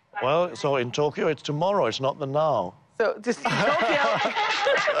 10:45. Well, so in Tokyo, it's tomorrow. It's not the now. So, just Tokyo.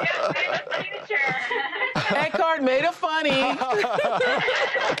 Eckhart made it funny. And you'll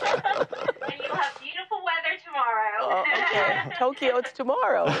have beautiful weather tomorrow. Oh, okay. Tokyo, it's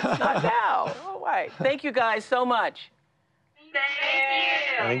tomorrow. It's not now. All right. Thank you guys so much.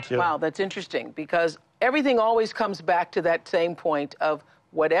 Thank you. Wow, that's interesting, because everything always comes back to that same point of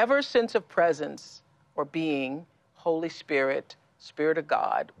whatever sense of presence or being, Holy Spirit, Spirit of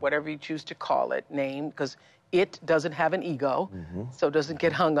God, whatever you choose to call it, name, because it doesn't have an ego, so it doesn't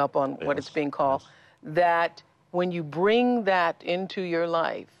get hung up on what it's being called, that when you bring that into your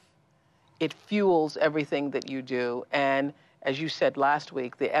life, it fuels everything that you do. And as you said last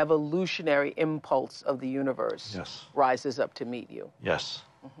week, the evolutionary impulse of the universe rises up to meet you. Yes,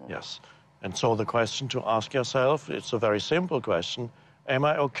 yes. And so the question to ask yourself, it's a very simple question. Am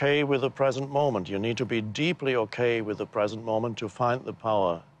I okay with the present moment? You need to be deeply okay with the present moment to find the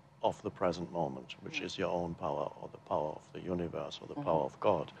power of the present moment, which is your own power, or the power of the universe, or the power of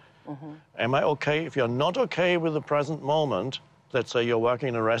God. Am I okay? If you're not okay with the present moment, let's say you're working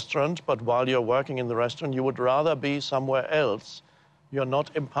in a restaurant, but while you're working in the restaurant, you would rather be somewhere else, you're not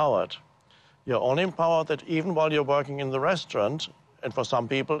empowered. You're only empowered that even while you're working in the restaurant, and for some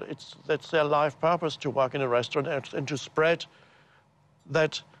people, that's their life purpose, to work in a restaurant and to spread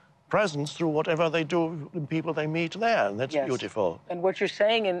that presence through whatever they do in people they meet there, and that's beautiful. And what you're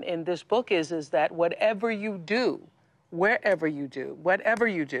saying in this book is that whatever you do, wherever you do, whatever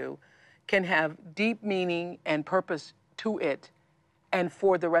you do, can have deep meaning and purpose to it and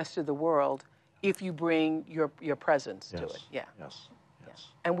for the rest of the world if you bring your presence to it. Yeah. Yes.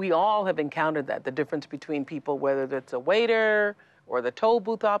 And we all have encountered that, the difference between people, whether it's a waiter or the toll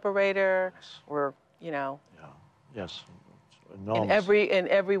booth operator or, you know. Yeah. Yes. Enormous. In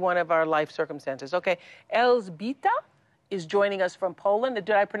every one of our life circumstances. Okay. Elżbieta is joining us from Poland. Did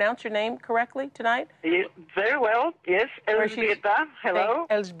I pronounce your name correctly tonight? Very well, yes. Elżbieta, hello.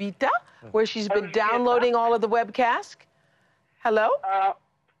 Elżbieta, where she's been downloading all of the webcasts. Hello?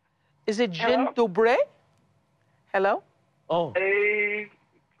 Is it Dzień dobry? Hello? Oh.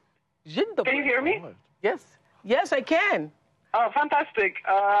 Dzień dobry. Can you hear me? Yes. Yes, I can. Oh, fantastic.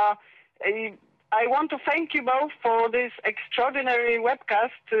 I want to thank you both for this extraordinary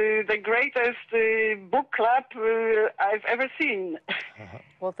webcast, the greatest book club I've ever seen.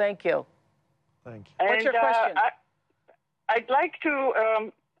 Well, thank you. Thank you. What's your question? I'd like to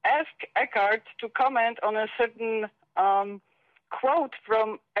ask Eckhart to comment on a certain quote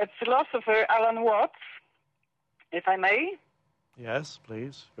from a philosopher, Alan Watts, if I may. Yes,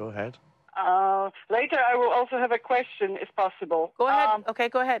 please, go ahead. Later, I will also have a question, if possible. Go ahead. Okay,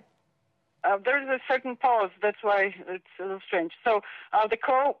 go ahead. There is a certain pause, that's why it's a little strange. So the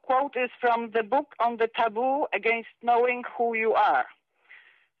quote is from the book on the taboo against knowing who you are.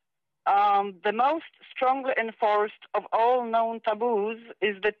 The most strongly enforced of all known taboos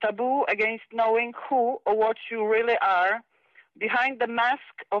is the taboo against knowing who or what you really are behind the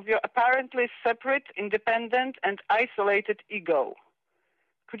mask of your apparently separate, independent, and isolated ego.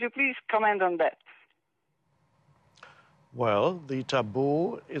 Could you please comment on that? Well, the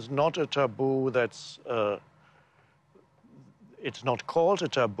taboo is not a taboo that's... it's not called a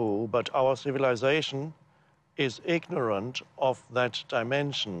taboo, but our civilization is ignorant of that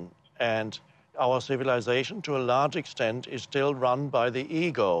dimension. And our civilization, to a large extent, is still run by the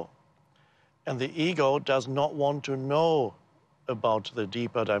ego. And the ego does not want to know about the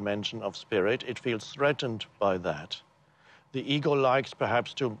deeper dimension of spirit. It feels threatened by that. The ego likes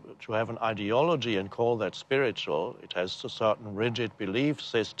perhaps to have an ideology and call that spiritual. It has a certain rigid belief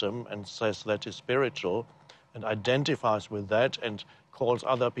system and says that is spiritual and identifies with that and calls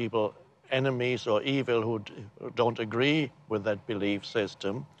other people enemies or evil who don't agree with that belief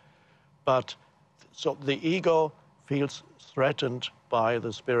system. But so the ego feels threatened by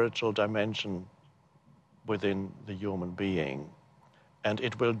the spiritual dimension within the human being. And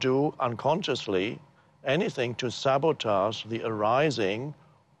it will do unconsciously anything to sabotage the arising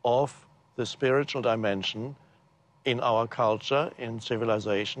of the spiritual dimension in our culture, in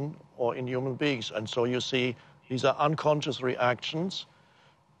civilization, or in human beings. And so you see, these are unconscious reactions.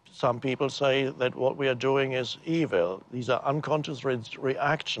 Some people say that what we are doing is evil. These are unconscious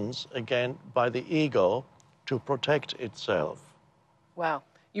reactions, again, by the ego to protect itself. Wow.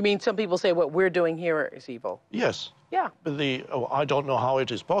 You mean some people say what we're doing here is evil? Yes. Yeah. But I don't know how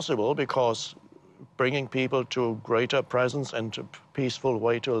it is possible, because bringing people to greater presence and a peaceful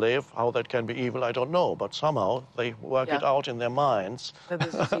way to live, how that can be evil, I don't know. But somehow they work it out in their minds. That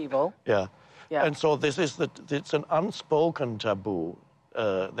this is evil. Yeah. And so this is it's an unspoken taboo.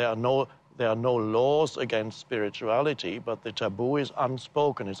 There are no laws against spirituality, but the taboo is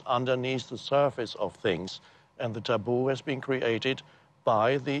unspoken. It's underneath the surface of things. And the taboo has been created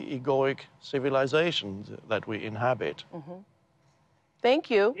by the egoic civilization that we inhabit. Mm-hmm. Thank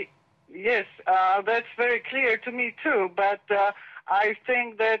you. Yes, that's very clear to me too, but I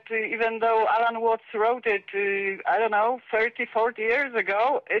think that even though Alan Watts wrote it, 30, 40 years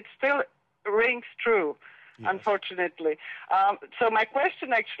ago, it still rings true, unfortunately. So my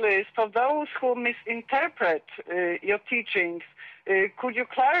question actually is, for those who misinterpret your teachings, could you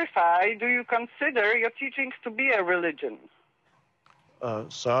clarify, do you consider your teachings to be a religion?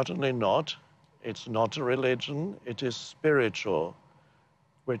 Certainly not. It's not a religion, it is spiritual,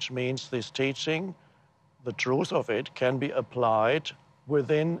 which means this teaching, the truth of it, can be applied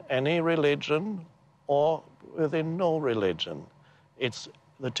within any religion or within no religion.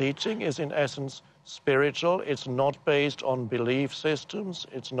 The teaching is, in essence, spiritual. It's not based on belief systems.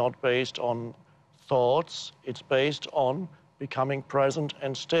 It's not based on thoughts. It's based on becoming present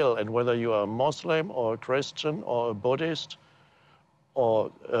and still. And whether you are a Muslim or a Christian or a Buddhist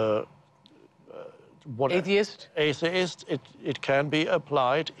or atheist, it can be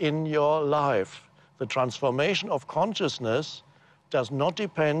applied in your life. The transformation of consciousness does not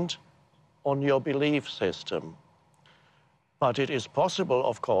depend on your belief system. But it is possible,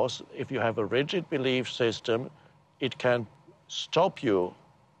 of course, if you have a rigid belief system, it can stop you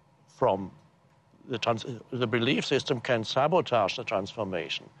from the belief system can sabotage the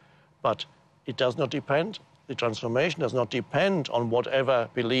transformation, but it does not depend. The transformation does not depend on whatever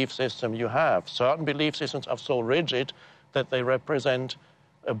belief system you have. Certain belief systems are so rigid that they represent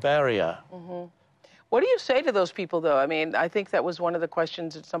a barrier. Mm-hmm. What do you say to those people, though? I mean, I think that was one of the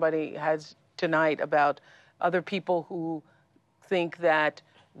questions that somebody has tonight about other people who think that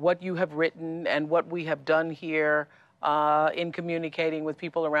what you have written and what we have done here in communicating with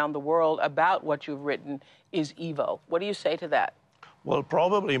people around the world about what you've written is evil. What do you say to that? Well,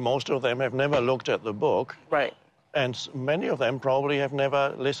 probably most of them have never looked at the book. Right. And many of them probably have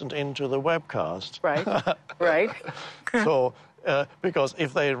never listened into the webcast. Right, right. So, because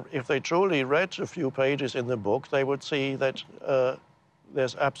if they truly read a few pages in the book, they would see that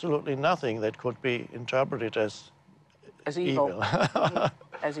there's absolutely nothing that could be interpreted as evil.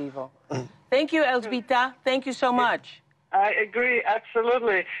 As evil. Thank you, Elzbieta. Thank you so much. I agree,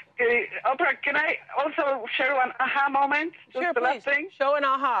 absolutely. Oprah, can I also share one aha moment? Sure, please. Show an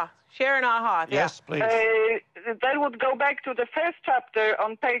aha. Share an aha. Yes, please. That would go back to the first chapter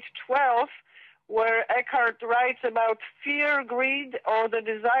on page 12, where Eckhart writes about fear, greed, or the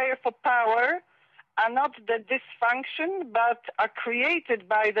desire for power are not the dysfunction, but are created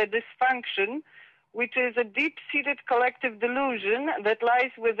by the dysfunction, which is a deep-seated collective delusion that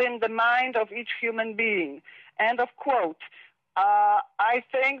lies within the mind of each human being. End of quote. I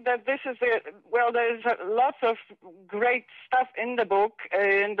think that this is there's lots of great stuff in the book,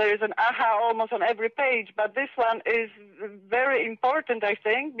 and there's an aha almost on every page, but this one is very important, I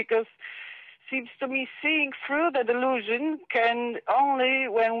think, because seems to me seeing through the delusion only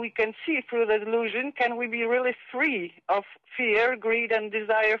when we can see through the delusion can we be really free of fear, greed, and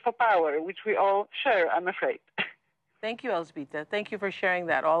desire for power, which we all share, I'm afraid. Thank you, Elzbieta. Thank you for sharing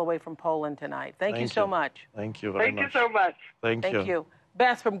that all the way from Poland tonight. Thank you so much. Thank you very much. Thank you so much. Thank you.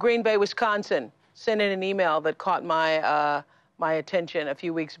 Beth from Green Bay, Wisconsin, sent in an email that caught my attention a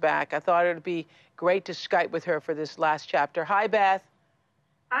few weeks back. I thought it would be great to Skype with her for this last chapter. Hi, Beth.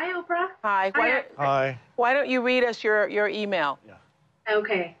 Hi, Oprah. Hi. Hi. Why don't you read us your email? Yeah.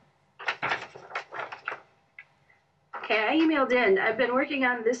 Okay. I emailed in. I've been working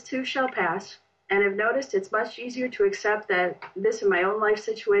on This Too Shall Pass, and I've noticed it's much easier to accept that this in my own life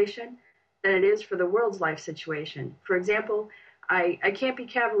situation than it is for the world's life situation. For example, I can't be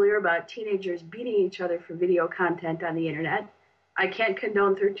cavalier about teenagers beating each other for video content on the internet. I can't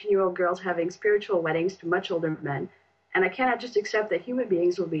condone 13-year-old girls having spiritual weddings to much older men. And I cannot just accept that human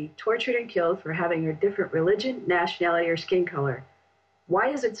beings will be tortured and killed for having a different religion, nationality, or skin color. Why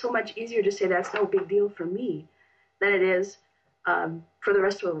is it so much easier to say that's no big deal for me than it is for the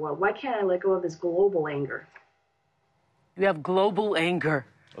rest of the world? Why can't I let go of this global anger? You have global anger.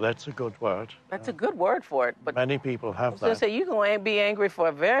 Well, that's a good word. That's a good word for it. But many people have that. I was going to say, you can be angry for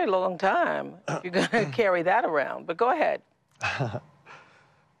a very long time if you're going to carry that around. But go ahead.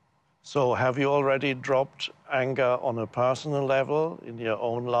 So have you already dropped anger on a personal level in your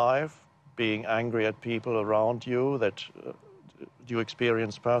own life, being angry at people around you that you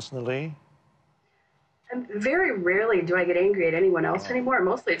experience personally? And very rarely do I get angry at anyone else anymore.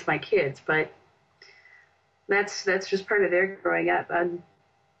 Mostly it's my kids, but that's just part of their growing up. And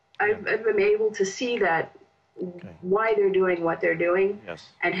I've been able to see that why they're doing what they're doing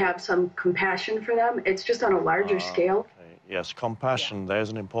and have some compassion for them. It's just on a larger scale. Yes, compassion, there's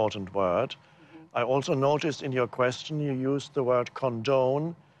an important word. I also noticed in your question you used the word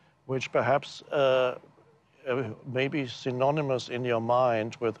condone, which perhaps may be synonymous in your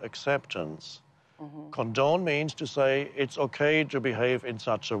mind with acceptance. Condone means to say it's okay to behave in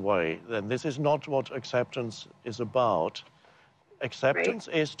such a way. Then this is not what acceptance is about. Acceptance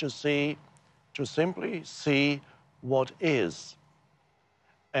is to simply see what is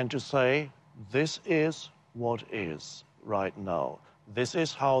and to say, this is what is right now. This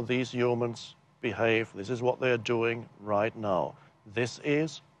is how these humans behave. This is what they're doing right now. This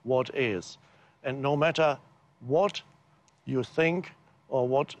is what is. And no matter what you think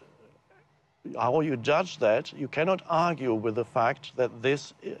or how you judge that, you cannot argue with the fact that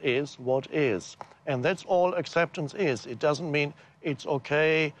this is what is. And that's all acceptance is. It doesn't mean it's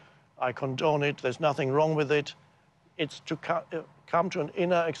okay, I condone it, there's nothing wrong with it. It's to come to an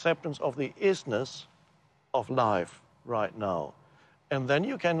inner acceptance of the isness of life right now. And then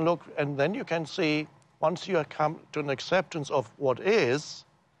you can look, and then you can see, once you have come to an acceptance of what is,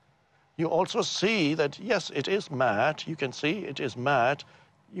 you also see that, yes, it is mad. You can see it is mad.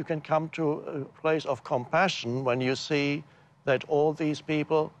 You can come to a place of compassion when you see that all these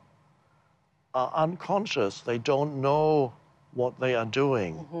people are unconscious. They don't know what they are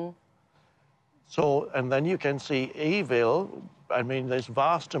doing. So, and then you can see evil I mean, there's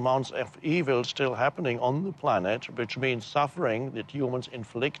vast amounts of evil still happening on the planet, which means suffering that humans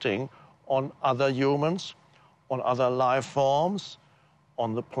inflicting on other humans, on other life forms,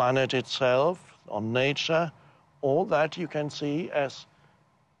 on the planet itself, on nature. All that you can see as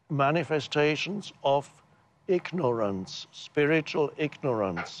manifestations of ignorance, spiritual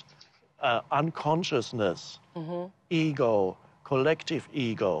ignorance, unconsciousness, ego, collective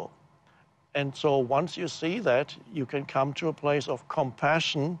ego. And so once you see that, you can come to a place of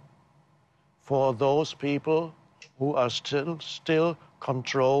compassion for those people who are still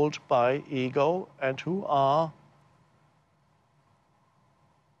controlled by ego and who are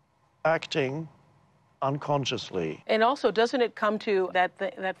acting unconsciously. And also, doesn't it come to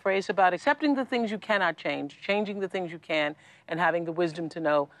that phrase about accepting the things you cannot change, changing the things you can, and having the wisdom to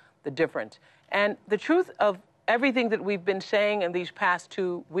know the difference? And the truth of everything that we've been saying in these past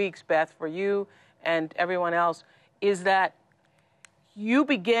 2 weeks, Beth, for you and everyone else, is that you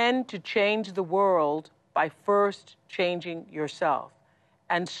begin to change the world by first changing yourself.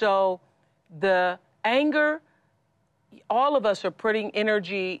 And so the anger, all of us are putting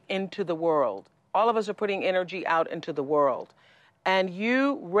energy into the world. All of us are putting energy out into the world. And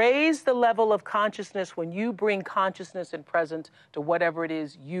you raise the level of consciousness when you bring consciousness and presence to whatever it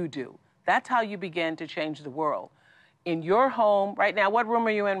is you do. That's how you begin to change the world. In your home right now, what room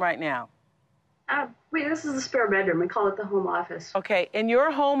are you in right now? This is the spare bedroom. We call it the home office. Okay, in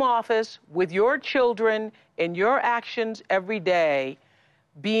your home office, with your children, in your actions every day,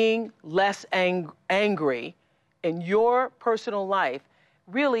 being less angry in your personal life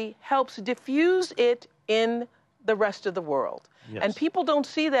really helps diffuse it in the rest of the world. Yes. And people don't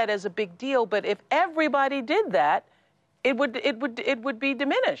see that as a big deal, but if everybody did that, it would be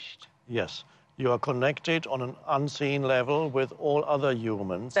diminished. Yes. You are connected on an unseen level with all other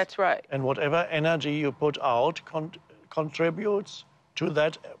humans. That's right. And whatever energy you put out contributes to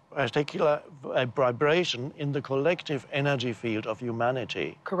that particular vibration in the collective energy field of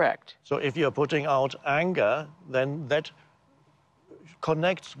humanity. Correct. So if you're putting out anger, then that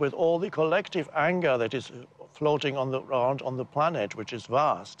connects with all the collective anger that is floating around on the planet, which is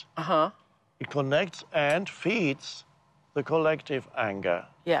vast. It connects and feeds the collective anger.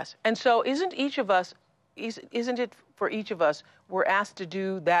 Yes. And so isn't it for each of us, we're asked to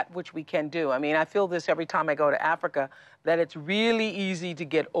do that which we can do? I mean, I feel this every time I go to Africa, that it's really easy to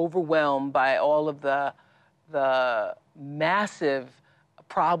get overwhelmed by all of the massive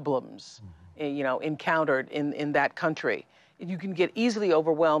problems, encountered in that country. You can get easily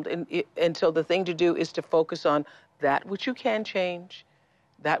overwhelmed, and so the thing to do is to focus on that which you can change,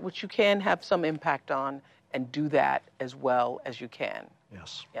 that which you can have some impact on, and do that as well as you can.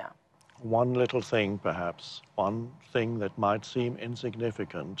 Yes. Yeah. One little thing, perhaps, one thing that might seem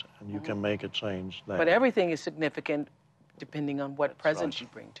insignificant, and you can make a change there. But everything is significant depending on what presence you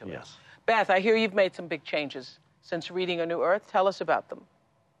bring to it. Yes. Beth, I hear you've made some big changes since reading A New Earth. Tell us about them.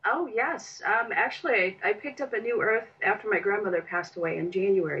 Oh, yes. Actually, I picked up A New Earth after my grandmother passed away in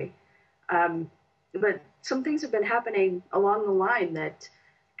January. But some things have been happening along the line that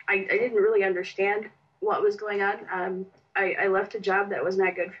I didn't really understand what was going on. I left a job that was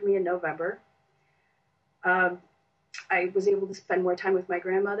not good for me in November. I was able to spend more time with my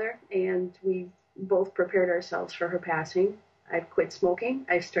grandmother, and we both prepared ourselves for her passing. I've quit smoking.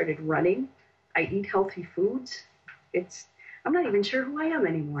 I've started running. I eat healthy foods. I'm not even sure who I am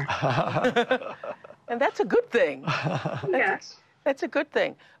anymore. And that's a good thing. Yes. That's a good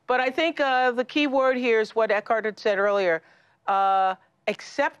thing. But I think the key word here is what Eckhart had said earlier.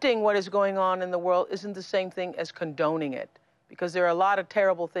 Accepting what is going on in the world isn't the same thing as condoning it, because there are a lot of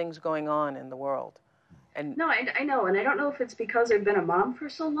terrible things going on in the world. And no, I know, and I don't know if it's because I've been a mom for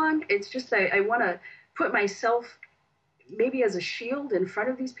so long. It's just I want to put myself maybe as a shield in front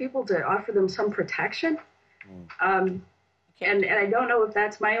of these people to offer them some protection. And I don't know if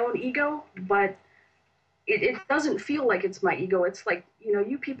that's my own ego, but it doesn't feel like it's my ego. It's like,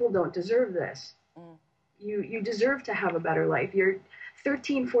 you people don't deserve this. You deserve to have a better life. You're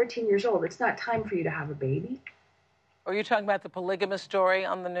 13, 14 years old. It's not time for you to have a baby. Are you talking about the polygamous story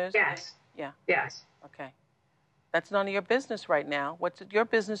on the news? Yes. Yeah. Yes. Okay. That's none of your business right now. Your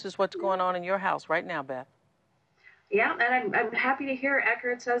business is what's going on in your house right now, Beth. Yeah, and I'm happy to hear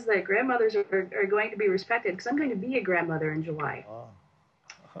Eckhart says that grandmothers are going to be respected, because I'm going to be a grandmother in July.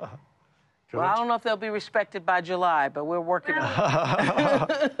 Oh. Well, I don't know if they'll be respected by July, but we're working on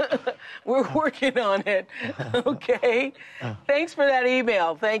it. We're working on it. Okay. Thanks for that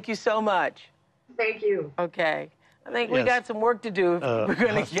email. Thank you so much. Thank you. Okay. I think we got some work to do. We're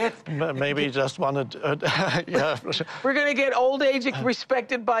going to get... Maybe just wanted... yeah. We're going to get old age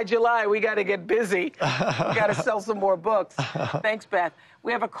respected by July. We got to get busy. We got to sell some more books. Thanks, Beth.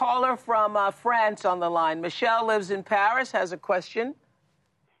 We have a caller from France on the line. Michelle lives in Paris, has a question.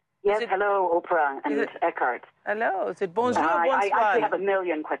 Yes, hello, Oprah and Eckhart. Hello. Is it bonjour, bonsoir? I actually have a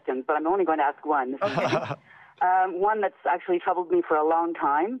million questions, but I'm only going to ask one. Okay. One that's actually troubled me for a long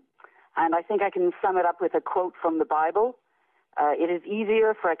time. And I think I can sum it up with a quote from the Bible. It is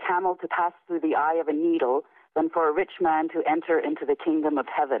easier for a camel to pass through the eye of a needle than for a rich man to enter into the kingdom of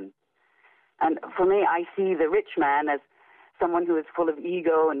heaven. And for me, I see the rich man as someone who is full of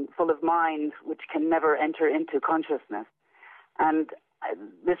ego and full of mind, which can never enter into consciousness. And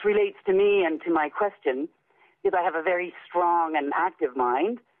this relates to me and to my question, because I have a very strong and active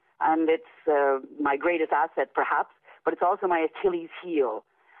mind, and it's my greatest asset, perhaps, but it's also my Achilles heel.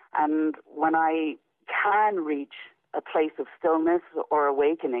 And when I can reach a place of stillness or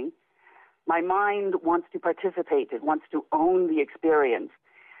awakening, my mind wants to participate. It wants to own the experience.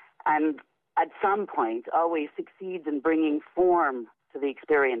 And at some point, always succeeds in bringing form to the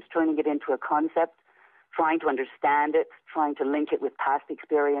experience, turning it into a concept, trying to understand it, trying to link it with past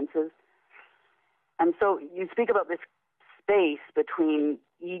experiences. And so you speak about this space between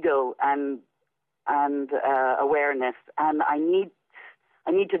ego and awareness, and I need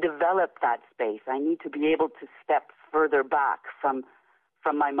to develop that space. I need to be able to step further back from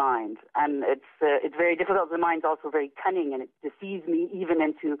my mind. And it's very difficult. The mind's also very cunning, and it deceives me even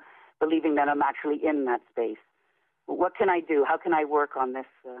into believing that I'm actually in that space. What can I do? How can I work on this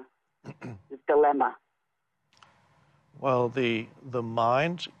this dilemma? Well, the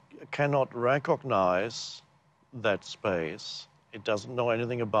mind cannot recognize that space. It doesn't know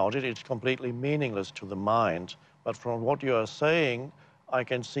anything about it. It's completely meaningless to the mind. But from what you are saying, I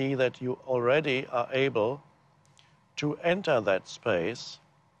can see that you already are able to enter that space.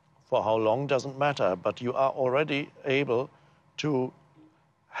 For how long doesn't matter, but you are already able to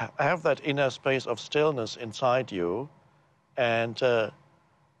have that inner space of stillness inside you, and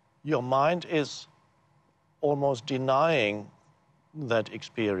your mind is almost denying that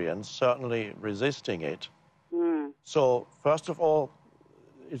experience, certainly resisting it. So first of all,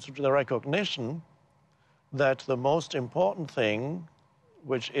 it's the recognition that the most important thing,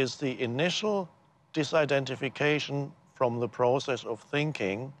 which is the initial disidentification from the process of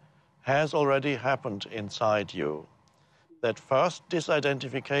thinking, has already happened inside you. That first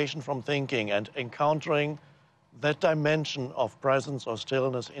disidentification from thinking and encountering that dimension of presence or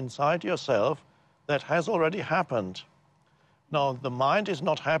stillness inside yourself, that has already happened. Now, the mind is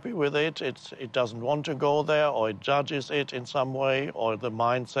not happy with it. It doesn't want to go there, or it judges it in some way, or the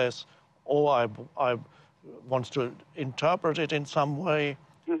mind says, oh, I wants to interpret it in some way.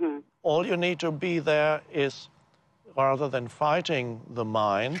 Mm-hmm. All you need to be there is, rather than fighting the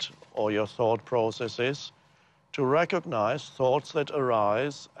mind or your thought processes, to recognize thoughts that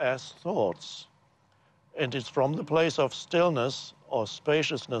arise as thoughts. And it's from the place of stillness or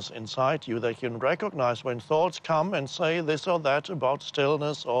spaciousness inside you that you can recognize when thoughts come and say this or that about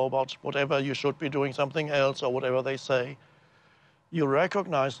stillness or about whatever you should be doing something else or whatever they say. You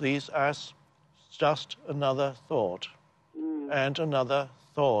recognize these as just another thought and another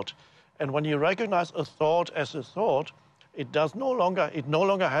thought. And when you recognize a thought as a thought, it no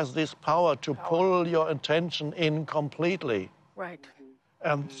longer has this power to pull your attention in completely. Right.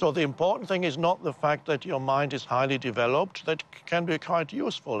 And so the important thing is not the fact that your mind is highly developed. That can be quite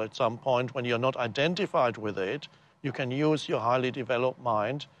useful at some point when you're not identified with it. You can use your highly developed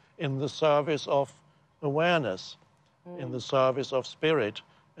mind in the service of awareness, in the service of spirit,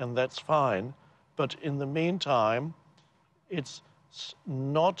 and that's fine. But in the meantime, it's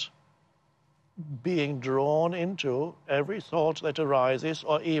not being drawn into every thought that arises,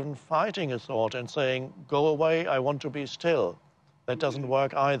 or even fighting a thought and saying, go away, I want to be still. That doesn't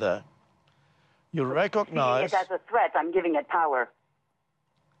work either. You recognize... Seeing it as a threat, I'm giving it power.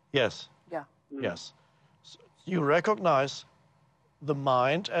 Yes. Yeah. Yes. You recognize the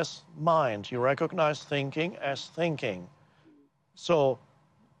mind as mind. You recognize thinking as thinking. So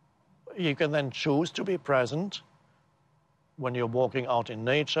you can then choose to be present when you're walking out in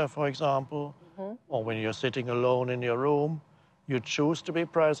nature, for example, or when you're sitting alone in your room. You choose to be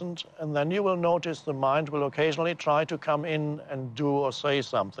present, and then you will notice the mind will occasionally try to come in and do or say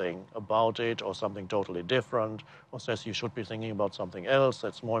something about it, or something totally different, or says you should be thinking about something else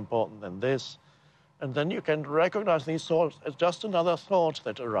that's more important than this. And then you can recognize these thoughts as just another thought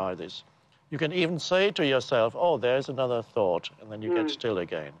that arises. You can even say to yourself, oh, there's another thought, and then you get still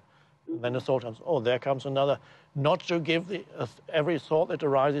again. And then the thought comes, oh, there comes another. Not to give every thought that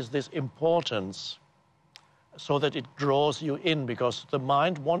arises this importance. so that it draws you in, because the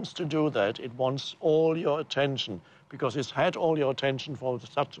mind wants to do that. It wants all your attention because it's had all your attention for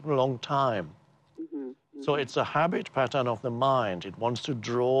such a long time. So it's a habit pattern of the mind. It wants to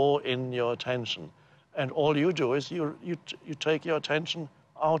draw in your attention. And all you do is you take your attention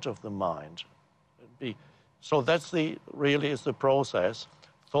out of the mind. So that's really is the process.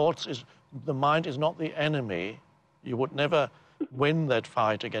 The mind is not the enemy. You would never win that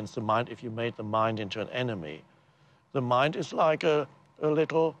fight against the mind if you made the mind into an enemy. The mind is like a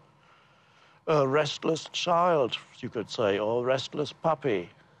little restless child, you could say, or a restless puppy.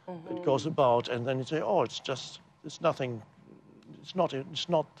 It goes about, and then you say, oh, it's nothing, it's not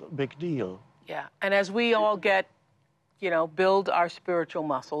a big deal. Yeah, and as we all get, build our spiritual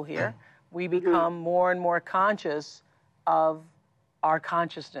muscle here, we become more and more conscious of our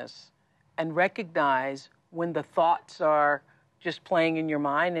consciousness and recognize when the thoughts are just playing in your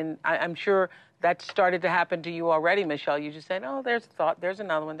mind. And I'm sure that started to happen to you already, Michelle. You just said, oh, there's a thought, there's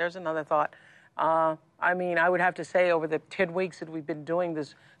another one, there's another thought. I mean, I would have to say over the 10 weeks that we've been doing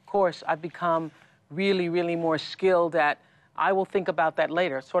this course, I've become really, really more skilled at, I will think about that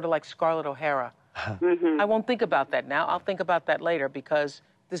later, sort of like Scarlett O'Hara. I won't think about that now. I'll think about that later because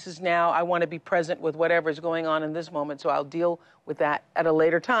this is now, I want to be present with whatever is going on in this moment, so I'll deal with that at a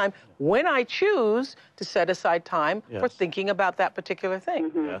later time when I choose to set aside time for thinking about that particular thing,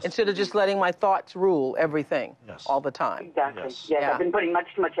 instead of just letting my thoughts rule everything all the time. Exactly. Yes, I've been putting much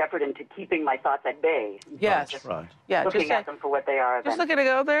too much effort into keeping my thoughts at bay. Yes. Right. Yeah, looking just at them for what they are. Just look at it,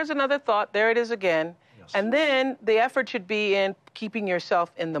 go, there's another thought, there it is again. And then the effort should be in keeping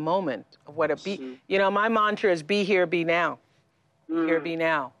yourself in the moment of what it be. My mantra is be here, be now. Be here, be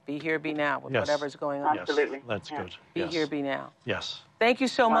now. Be here, be now with whatever's going on. Absolutely. Yes. That's good. Be here, be now. Yes. Thank you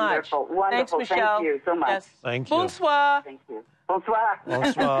so much. Wonderful. Thanks, Michelle. Thank you so much. Yes. Thank you. Bonsoir. Thank you. Bonsoir.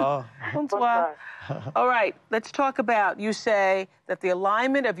 Bonsoir. Bonsoir. All right, let's talk about, you say that the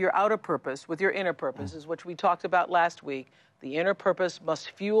alignment of your outer purpose with your inner purpose is what we talked about last week. The inner purpose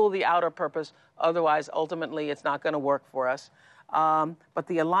must fuel the outer purpose, otherwise, ultimately, it's not going to work for us. But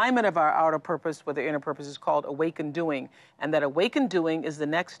the alignment of our outer purpose with the inner purpose is called awakened doing, and that awakened doing is the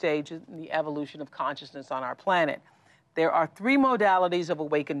next stage in the evolution of consciousness on our planet. There are 3 modalities of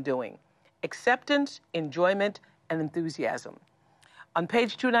awakened doing: acceptance, enjoyment, and enthusiasm. On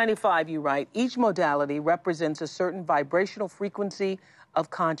page 295, you write, each modality represents a certain vibrational frequency of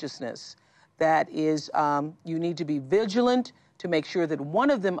consciousness. That is, you need to be vigilant to make sure that one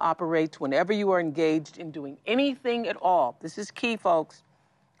of them operates whenever you are engaged in doing anything at all. This is key, folks.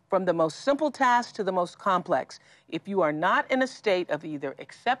 From the most simple task to the most complex. If you are not in a state of either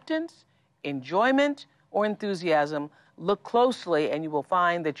acceptance, enjoyment, or enthusiasm, look closely and you will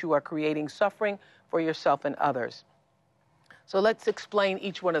find that you are creating suffering for yourself and others. So let's explain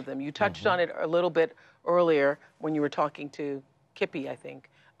each one of them. You touched on it a little bit earlier when you were talking to Kippy, I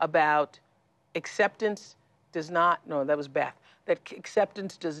think, about acceptance does not, no, that was Beth, that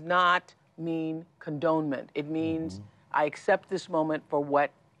acceptance does not mean condonement. It means I accept this moment for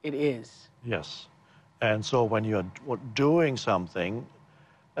what it is. Yes. And so when you're doing something,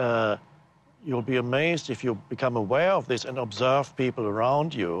 you'll be amazed if you become aware of this and observe people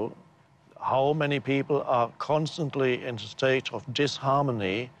around you, how many people are constantly in a state of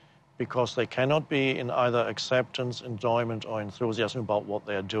disharmony because they cannot be in either acceptance, enjoyment, or enthusiasm about what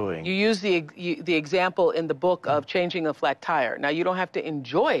they're doing. You use the example in the book of changing a flat tire. Now, you don't have to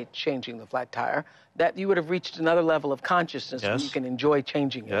enjoy changing the flat tire. That you would have reached another level of consciousness when you can enjoy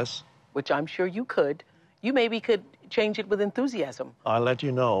changing it. Yes. Which I'm sure you could. You maybe could change it with enthusiasm. I'll let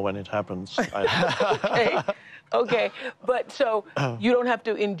you know when it happens. Okay. But so you don't have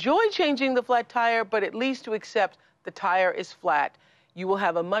to enjoy changing the flat tire, but at least to accept the tire is flat. You will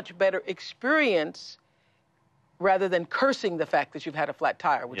have a much better experience rather than cursing the fact that you've had a flat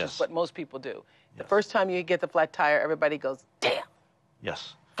tire, which is what most people do. The first time you get the flat tire, everybody goes, damn.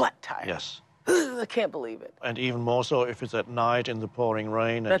 Yes. Flat tire. Yes. I can't believe it. And even more so if it's at night in the pouring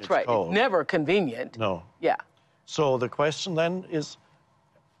rain and That's it's right. cold. It's never convenient. No. Yeah. So the question then is,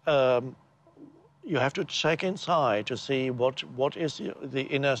 you have to check inside to see what is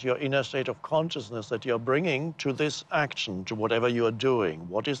your inner state of consciousness that you're bringing to this action, to whatever you are doing.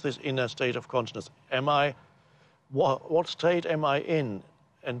 What is this inner state of consciousness? What state am I in?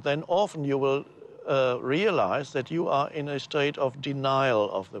 And then often you will realize that you are in a state of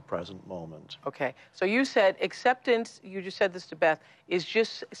denial of the present moment. Okay. So you said acceptance, you just said this to Beth, is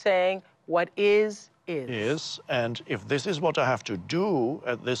just saying what is. And if this is what I have to do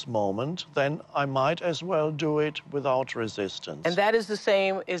at this moment, then I might as well do it without resistance. And that is the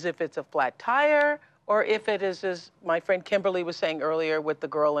same as if it's a flat tire or if it is, as my friend Kimberly was saying earlier, with the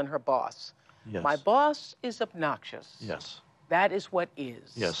girl and her boss. Yes. My boss is obnoxious. Yes. That is what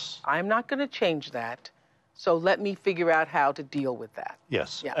is. Yes. I'm not going to change that. So let me figure out how to deal with that.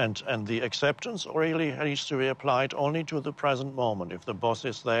 Yes. Yeah. And the acceptance really needs to be applied only to the present moment. If the boss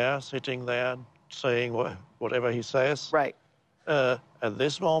is there, sitting there, saying whatever he says. Right. At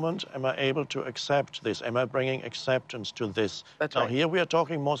this moment, am I able to accept this? Am I bringing acceptance to this? That's now, right. here we are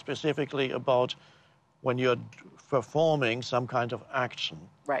talking more specifically about when you're performing some kind of action.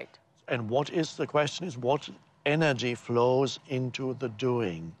 Right. And the question is, what energy flows into the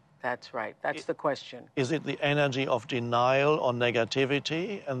doing? That's right. That's the question. Is it the energy of denial or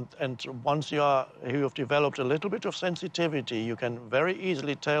negativity? And once you've developed a little bit of sensitivity, you can very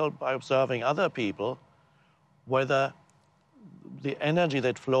easily tell by observing other people whether the energy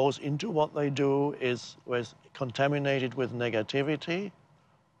that flows into what they do is contaminated with negativity,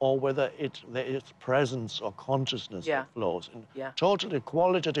 or whether there is presence or consciousness that flows. And totally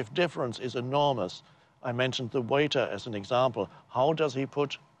qualitative difference is enormous. I mentioned the waiter as an example. How does he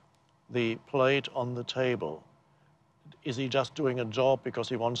put the plate on the table? Is he just doing a job because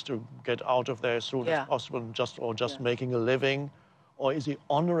he wants to get out of there as soon as possible, or just making a living? Or is he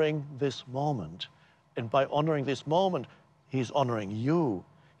honoring this moment? And by honoring this moment, he's honoring you,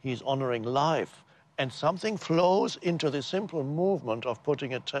 he's honoring life. And something flows into the simple movement of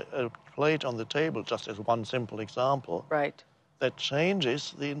putting a plate on the table, just as one simple example. Right. That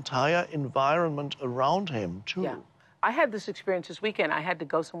changes the entire environment around him, too. Yeah. I had this experience this weekend. I had to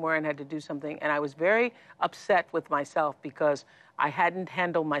go somewhere and had to do something, and I was very upset with myself because I hadn't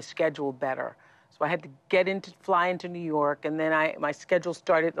handled my schedule better. So I had to fly into New York, and then my schedule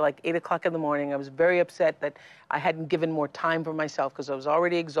started at like 8 o'clock in the morning. I was very upset that I hadn't given more time for myself because I was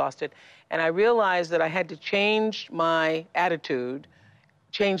already exhausted. And I realized that I had to change my attitude,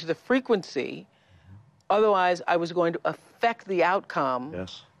 change the frequency. Otherwise, I was going to affect the outcome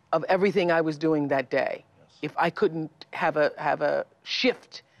of everything I was doing that day. If I couldn't have a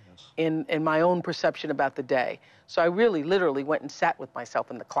shift in my own perception about the day. So I really literally went and sat with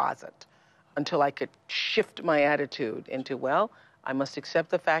myself in the closet until I could shift my attitude into, well, I must accept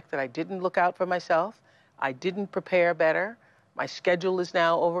the fact that I didn't look out for myself. I didn't prepare better. My schedule is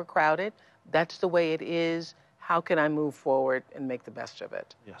now overcrowded. That's the way it is. How can I move forward and make the best of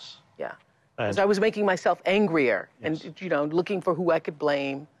it? Yes. Yeah. Because I was making myself angrier and, looking for who I could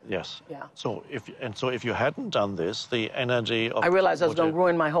blame. Yes. Yeah. So if you hadn't done this, the energy of... I realized I was going to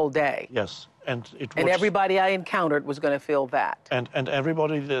ruin my whole day. Yes. And everybody I encountered was going to feel that. And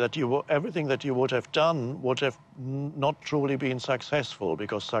everything that you would have done would have not truly been successful,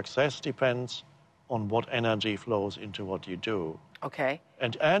 because success depends on what energy flows into what you do. Okay.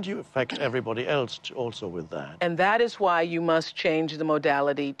 And you affect everybody else also with that. And that is why you must change the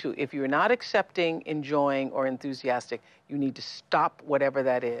modality to, if you're not accepting, enjoying, or enthusiastic, you need to stop whatever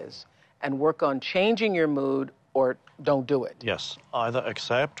that is and work on changing your mood, or don't do it. Yes. Either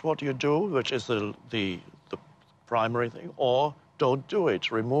accept what you do, which is the primary thing, or don't do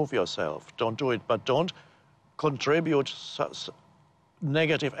it. Remove yourself. Don't do it. But don't contribute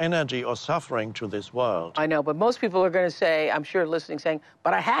negative energy or suffering to this world. I know, but most people are going to say, I'm sure listening, saying,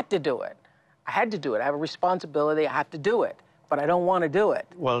 but I had to do it. I had to do it. I have a responsibility. I have to do it, but I don't want to do it.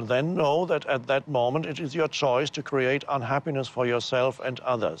 Well, then know that at that moment it is your choice to create unhappiness for yourself and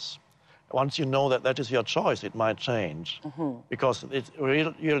others. Once you know that that is your choice, it might change. Mm-hmm. Because it's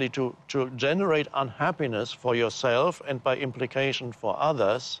really to generate unhappiness for yourself and by implication for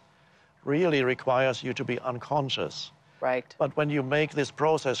others really requires you to be unconscious. Right. But when you make this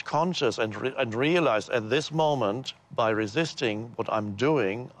process conscious and realize at this moment, by resisting what I'm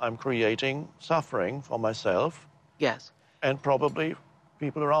doing, I'm creating suffering for myself. Yes. And probably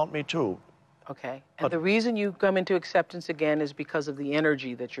people around me too. Okay. And the reason you come into acceptance again is because of the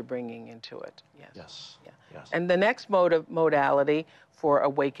energy that you're bringing into it. Yes. Yes. Yeah. Yes. And the next modality for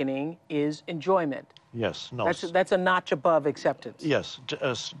awakening is enjoyment. Yes. No. That's a notch above acceptance. Yes.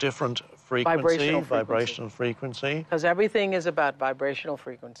 Different frequency, vibrational frequency. Because everything is about vibrational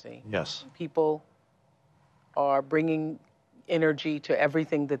frequency. Yes. People are bringing energy to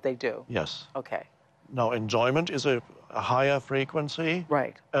everything that they do. Yes. Okay. Now, enjoyment is a higher frequency.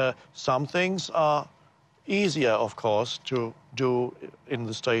 Right. Some things are easier, of course, to do in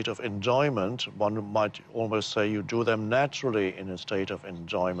the state of enjoyment. One might almost say you do them naturally in a state of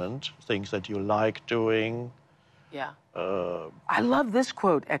enjoyment, things that you like doing. Yeah. I love this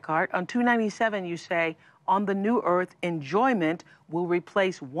quote, Eckhart. On 297, you say, on the new earth, enjoyment will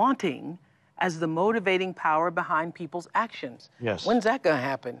replace wanting as the motivating power behind people's actions. Yes. When's that going to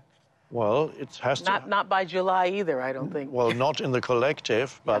happen? Well, it has to... Not by July either, I don't think. Well, not in the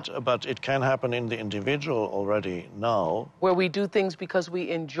collective, but it can happen in the individual already now. Where we do things because we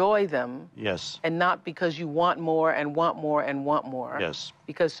enjoy them. Yes. And not because you want more and want more and want more. Yes.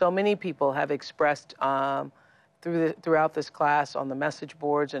 Because so many people have expressed throughout this class on the message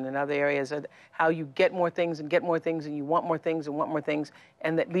boards and in other areas how you get more things and get more things and you want more things and want more things,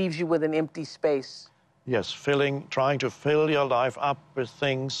 and that leaves you with an empty space. Yes, trying to fill your life up with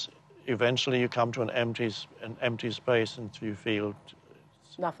things. Eventually you come to an empty space and you feel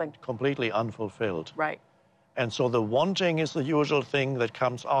nothing, completely unfulfilled. Right. And so the wanting is the usual thing that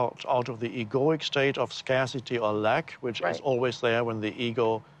comes out of the egoic state of scarcity or lack, which is always there when the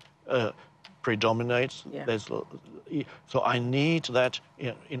ego predominates. Yeah. So I need that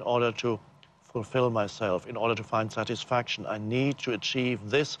in order to fulfill myself, in order to find satisfaction. I need to achieve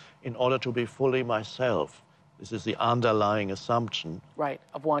this in order to be fully myself. This is the underlying assumption. Right,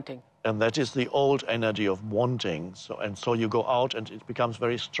 of wanting. And that is the old energy of wanting. So you go out and it becomes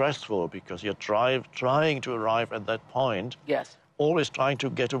very stressful because you're trying to arrive at that point. Yes. Always trying to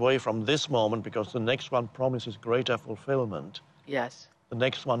get away from this moment because the next one promises greater fulfillment. Yes. The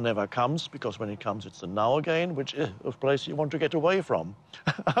next one never comes because when it comes, it's the now again, which is a place you want to get away from.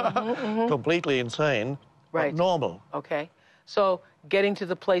 Completely insane, but normal. Okay. So getting to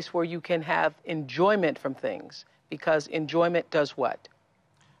the place where you can have enjoyment from things, because enjoyment does what?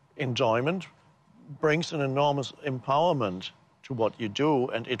 Enjoyment brings an enormous empowerment to what you do,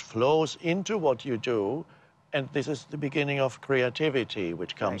 and it flows into what you do, and this is the beginning of creativity,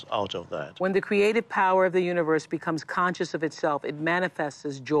 which comes out of that. When the creative power of the universe becomes conscious of itself, it manifests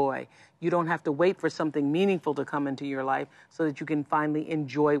as joy. You don't have to wait for something meaningful to come into your life so that you can finally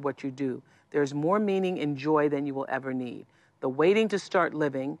enjoy what you do. There's more meaning and joy than you will ever need. The waiting to start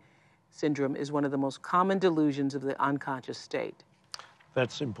living syndrome is one of the most common delusions of the unconscious state.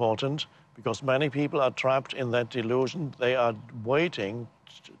 That's important because many people are trapped in that delusion. They are waiting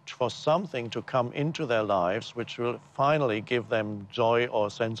for something to come into their lives which will finally give them joy or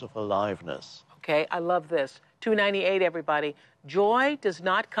sense of aliveness. Okay, I love this. 298, everybody. Joy does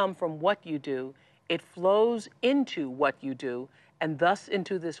not come from what you do. It flows into what you do and thus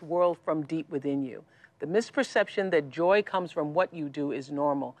into this world from deep within you. The misperception that joy comes from what you do is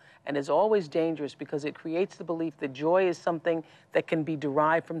normal and is always dangerous because it creates the belief that joy is something that can be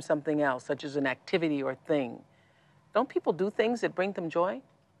derived from something else, such as an activity or thing. Don't people do things that bring them joy?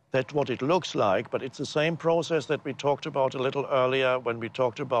 That's what it looks like, but it's the same process that we talked about a little earlier when we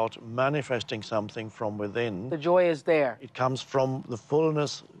talked about manifesting something from within. The joy is there. It comes from the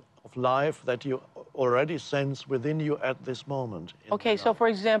fullness of life that you already sense within you at this moment. Okay, so for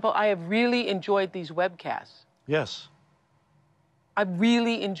example, I have really enjoyed these webcasts. Yes. I've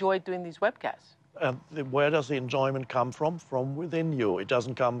really enjoyed doing these webcasts. And where does the enjoyment come from? From within you. It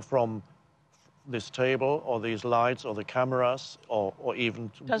doesn't come from this table or these lights or the cameras or even...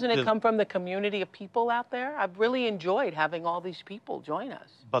 Doesn't it come from the community of people out there? I've really enjoyed having all these people join us.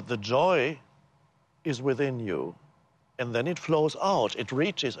 But the joy is within you, and then it flows out. It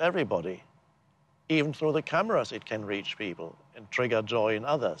reaches everybody. Even through the cameras, it can reach people and trigger joy in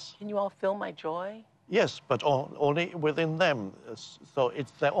others. Can you all feel my joy? Yes, but only within them. So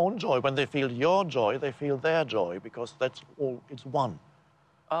it's their own joy. When they feel your joy, they feel their joy, because that's all, it's one.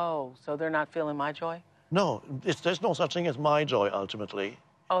 Oh, so they're not feeling my joy? No, there's no such thing as my joy, ultimately.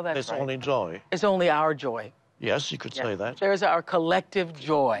 Oh, that's There's right. only joy. It's only our joy. Yes, you could say that. There's our collective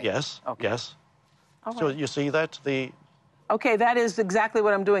joy. Yes, Okay. yes. All right. So you see that? Okay, that is exactly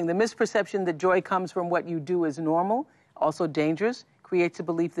what I'm doing. The misperception that joy comes from what you do is normal, also dangerous, creates a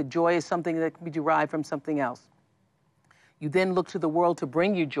belief that joy is something that can be derived from something else. You then look to the world to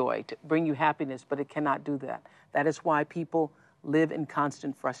bring you joy, to bring you happiness, but it cannot do that. That is why people live in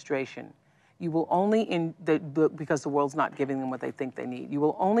constant frustration. You will only, because the world's not giving them what they think they need, you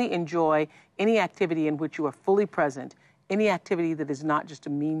will only enjoy any activity in which you are fully present, any activity that is not just a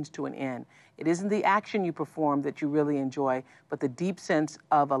means to an end. It isn't the action you perform that you really enjoy, but the deep sense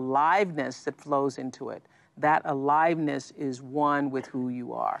of aliveness that flows into it. That aliveness is one with who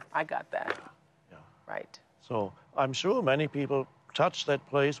you are. I got that. Yeah. Right. So I'm sure many people touch that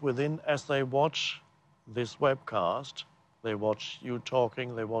place within as they watch this webcast. They watch you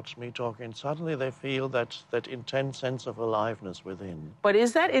talking, they watch me talking, and suddenly they feel that intense sense of aliveness within. But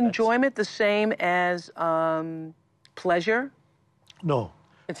is that enjoyment the same as pleasure? No.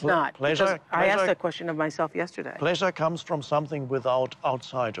 It's not. Pleasure. I asked that question of myself yesterday. Pleasure comes from something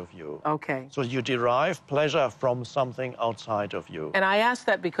outside of you. Okay. So you derive pleasure from something outside of you. And I ask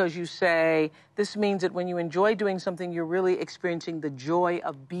that because you say this means that when you enjoy doing something, you're really experiencing the joy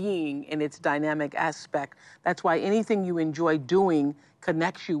of being in its dynamic aspect. That's why anything you enjoy doing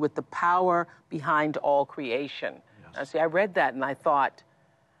connects you with the power behind all creation. Yes. Now, see, I read that and I thought,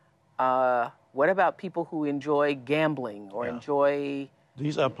 what about people who enjoy gambling or enjoy...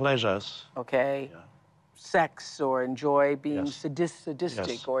 These are pleasures. Okay. Yeah. Sex, or enjoy being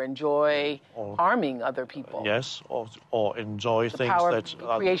sadistic, or enjoy harming other people. Yes, or enjoy the things power that...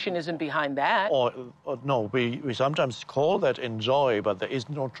 of creation isn't behind that. Or no, we sometimes call that enjoy, but there is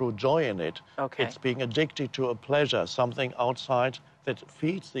no true joy in it. Okay. It's being addicted to a pleasure, something outside that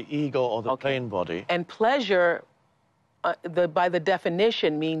feeds the ego or the pain body. And pleasure, by the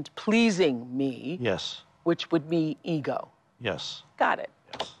definition, means pleasing me. Yes. Which would be ego. Yes. Got it.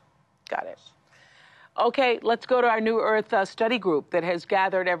 Yes. Got it. Okay, let's go to our New Earth study group that has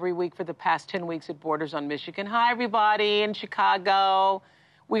gathered every week for the past 10 weeks at Borders on Michigan. Hi, everybody in Chicago.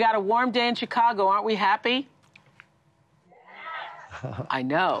 We got a warm day in Chicago. Aren't we happy? I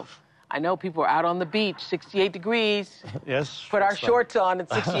know. I know people are out on the beach, 68 degrees. Yes. Put our shorts on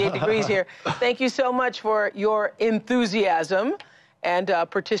at 68 degrees here. Thank you so much for your enthusiasm and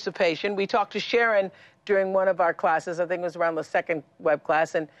participation. We talked to Sharon during one of our classes. I think it was around the second web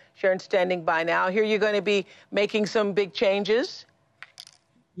class, and Sharon's standing by now. Here you're going to be making some big changes.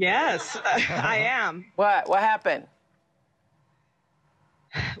 Yes, I am. What happened?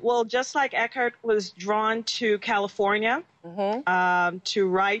 Well, just like Eckhart was drawn to California to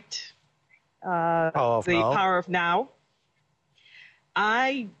write The Power of Now,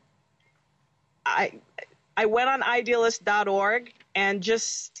 I went on idealist.org and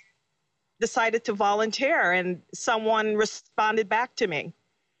just decided to volunteer, and someone responded back to me.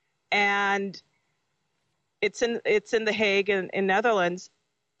 And it's in The Hague in Netherlands.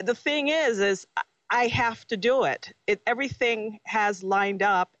 The thing is I have to do it. Everything has lined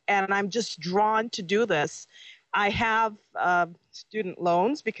up, and I'm just drawn to do this. I have student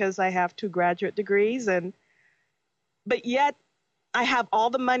loans because I have 2 graduate degrees, but yet I have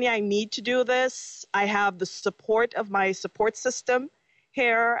all the money I need to do this. I have the support of my support system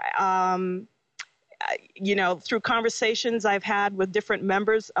here. Through conversations I've had with different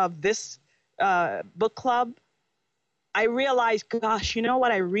members of this book club, I realized, gosh, you know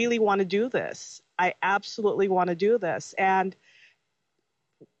what? I really want to do this. I absolutely want to do this. And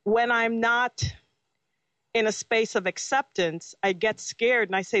when I'm not in a space of acceptance, I get scared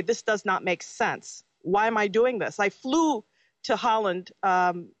and I say, this does not make sense. Why am I doing this? I flew to Holland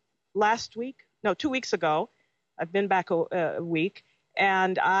 2 weeks ago. I've been back a week.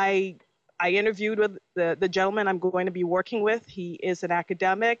 And I interviewed with the gentleman I'm going to be working with. He is an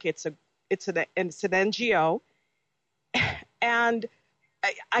academic. It's an NGO. And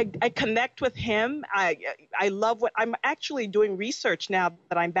I connect with him. I love I'm actually doing research now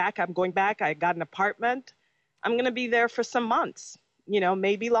that I'm back. I'm going back. I got an apartment. I'm going to be there for some months,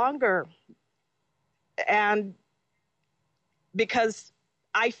 maybe longer. And because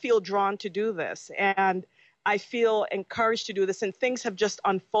I feel drawn to do this, and I feel encouraged to do this, and things have just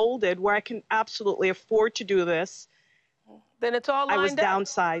unfolded where I can absolutely afford to do this. Then it's all lined up. I was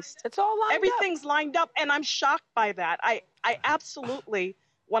downsized. It's all lined up. Everything's lined up, and I'm shocked by that. I absolutely,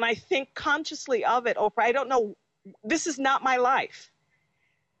 when I think consciously of it, Oprah, I don't know, this is not my life.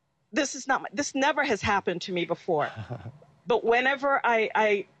 This never has happened to me before. But whenever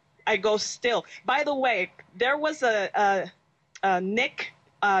I go still. By the way, there was a nick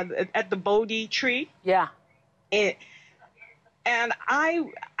at the Bodhi tree. Yeah. And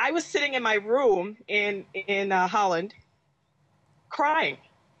I was sitting in my room in Holland crying.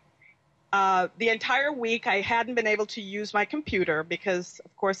 The entire week I hadn't been able to use my computer because,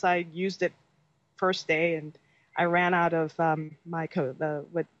 of course, I used it first day and I ran out of my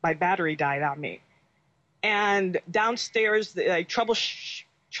battery died on me. And downstairs I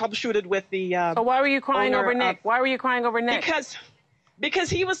troubleshooted with the So why were you crying over Nick? Why were you crying over Nick? Because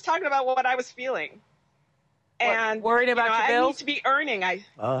he was talking about what I was feeling. And worried about your bills? I need to be earning,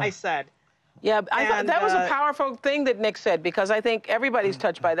 I said. Yeah, I thought that was a powerful thing that Nick said, because I think everybody's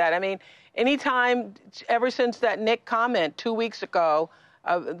touched by that. I mean, anytime, ever since that Nick comment 2 weeks ago,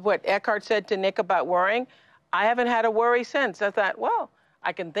 what Eckhart said to Nick about worrying, I haven't had a worry since. I thought, well,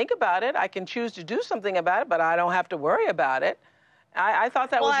 I can think about it. I can choose to do something about it, but I don't have to worry about it. I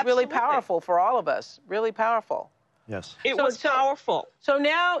thought that was really powerful for all of us, really powerful. Yes. It was powerful. So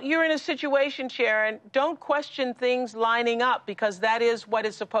now you're in a situation, Sharon, don't question things lining up, because that is what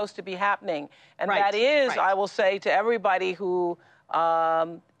is supposed to be happening. And that is, I will say to everybody who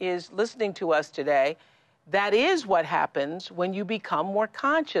is listening to us today, that is what happens when you become more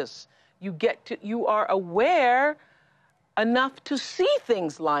conscious. You are aware enough to see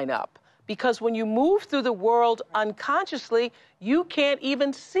things line up. Because when you move through the world unconsciously, you can't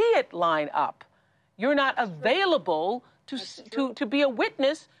even see it line up. You're not available to be a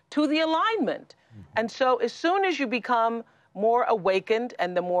witness to the alignment. And so as soon as you become more awakened,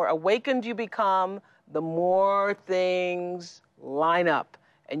 and the more awakened you become, the more things line up.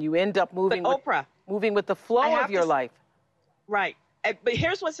 And you end up moving with the flow of your life. Right. But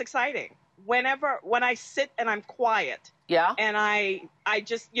here's what's exciting. When I sit and I'm quiet, and I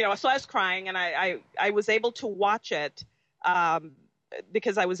just, so I was crying, and I was able to watch it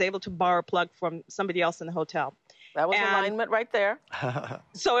because I was able to borrow a plug from somebody else in the hotel. That was alignment right there.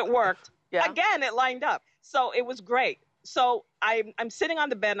 So it worked. Yeah. Again, it lined up. So it was great. So I'm sitting on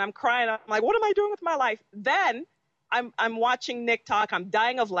the bed and I'm crying. I'm like, what am I doing with my life? Then I'm watching Nick talk. I'm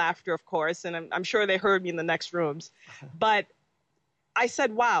dying of laughter, of course, and I'm sure they heard me in the next rooms. But I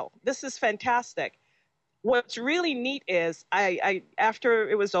said, wow, this is fantastic. What's really neat is I after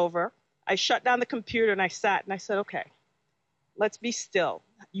it was over, I shut down the computer and I sat and I said, okay, let's be still.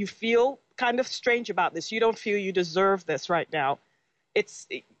 You feel kind of strange about this. You don't feel you deserve this right now.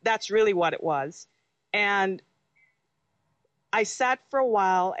 That's really what it was. And I sat for a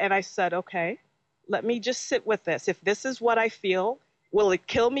while and I said, okay, let me just sit with this. If this is what I feel, will it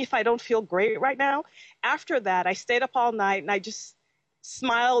kill me if I don't feel great right now? After that, I stayed up all night and I just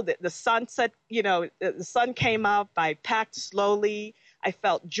smiled. The sunset, the sun came up. I packed slowly. I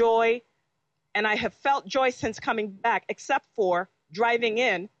felt joy. And I have felt joy since coming back, except for driving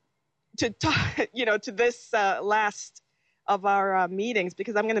in to this last of our meetings,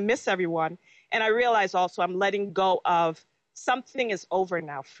 because I'm going to miss everyone. And I realize also I'm letting go of something is over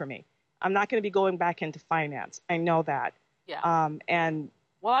now for me. I'm not going to be going back into finance. I know that. Yeah.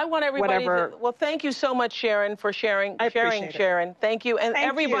 Well, I want everybody thank you so much, Sharon, for sharing. Sharon. Thank you. And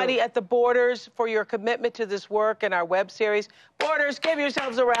everybody at the Borders for your commitment to this work and our web series. Borders, give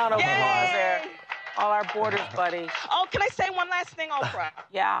yourselves a round of applause there. All our Borders buddies. Oh, can I say one last thing, Oprah?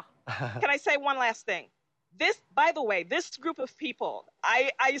 Yeah. Can I say one last thing? By the way, this group of people,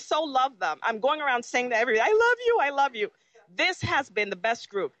 I so love them. I'm going around saying to everybody, I love you. This has been the best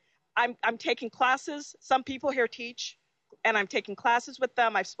group. I'm taking classes. Some people here teach, and I'm taking classes with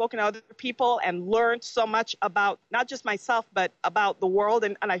them. I've spoken to other people and learned so much about not just myself, but about the world,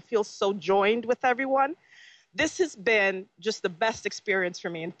 and I feel so joined with everyone. This has been just the best experience for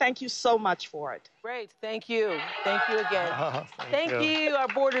me, and thank you so much for it. Great. Thank you. Thank you again. Thank you, our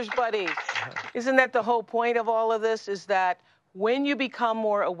Borders buddies. Isn't that the whole point of all of this, is that when you become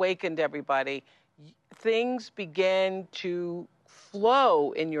more awakened, everybody, things begin to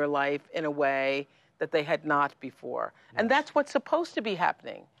flow in your life in a way that they had not before. Yes. And that's what's supposed to be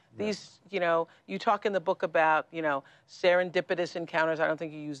happening. These, you talk in the book about, serendipitous encounters. I don't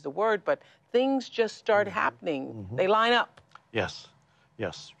think you use the word, but things just start happening. Mm-hmm. They line up. Yes.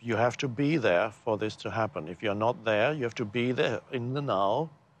 You have to be there for this to happen. If you're not there, you have to be there in the now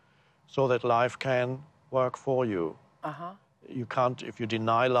so that life can work for you. Uh-huh. You can't, if you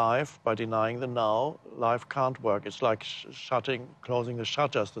deny life by denying the now, life can't work. It's like closing the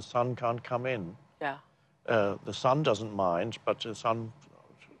shutters. The sun can't come in. Yeah. The sun doesn't mind, but the sun,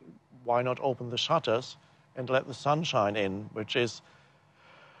 why not open the shutters and let the sunshine in, which is,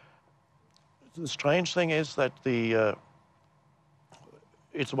 the strange thing is that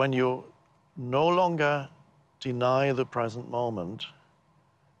it's when you no longer deny the present moment,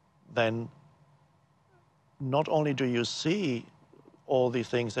 then not only do you see all the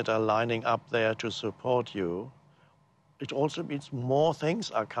things that are lining up there to support you, it also means more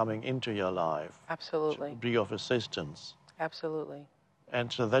things are coming into your life. Absolutely. To be of assistance. Absolutely.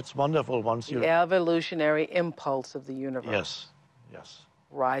 And so that's wonderful once you... The evolutionary impulse of the universe. Yes.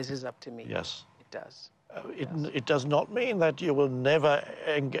 Rises up to me. Yes. It does. It does not mean that you will never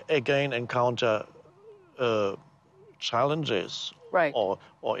again encounter challenges. Right. Or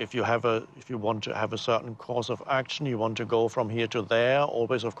if you want to have a certain course of action, you want to go from here to there,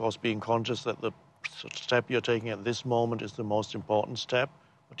 always, of course, being conscious that the step you're taking at this moment is the most important step,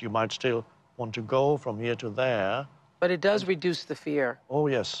 but you might still want to go from here to there. But it does reduce the fear. Oh,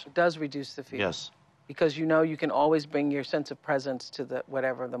 yes. It does reduce the fear. Yes. Because you can always bring your sense of presence to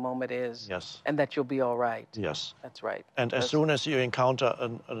whatever the moment is. Yes. And that you'll be all right. Yes. That's right. And as soon as you encounter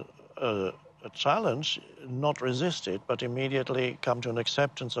a challenge, not resist it, but immediately come to an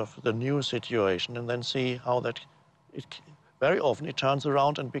acceptance of the new situation and then see how very often it turns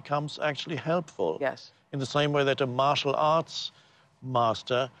around and becomes actually helpful. Yes. In the same way that a martial arts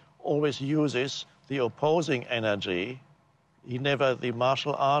master always uses the opposing energy The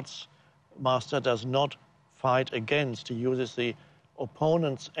martial arts master does not fight against. He uses the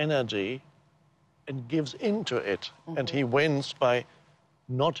opponent's energy and gives into it. Mm-hmm. And he wins by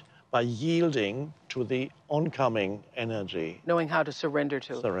yielding to the oncoming energy. Knowing how to surrender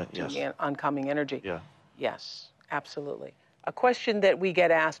to yes. the oncoming energy. Yeah. Yes, absolutely. A question that we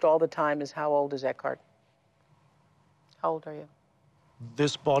get asked all the time is, how old is Eckhart? How old are you?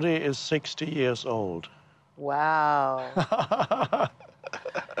 This body is 60 years old. Wow.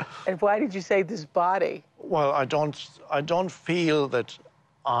 And why did you say this body? Well, I don't feel that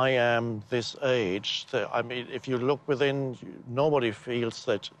I am this age. I mean, if you look within, nobody feels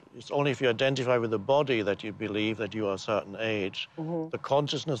that. It's only if you identify with the body that you believe that you are a certain age. Mm-hmm. The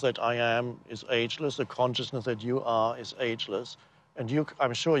consciousness that I am is ageless. The consciousness that you are is ageless. And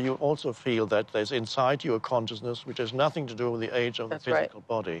I'm sure you also feel that there's inside you a consciousness which has nothing to do with the age of the physical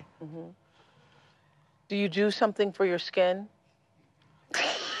body. Mm-hmm. Do you do something for your skin?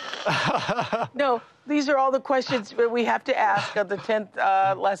 No, these are all the questions that we have to ask at the 10th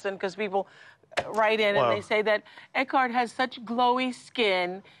lesson, because people write in and they say that Eckhart has such glowy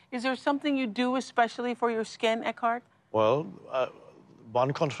skin. Is there something you do especially for your skin, Eckhart? Well,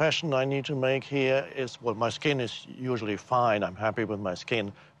 one confession I need to make here is, well, my skin is usually fine. I'm happy with my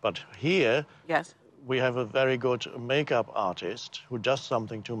skin. But here, yes, we have a very good makeup artist who does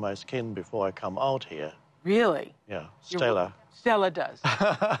something to my skin before I come out here. Really? Yeah, Stella. Stella does.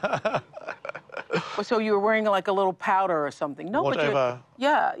 So you were wearing like a little powder or something? No, whatever.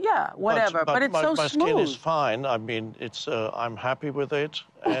 Whatever. But it's so my smooth. My skin is fine. I mean, it's. I'm happy with it,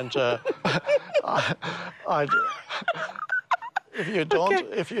 and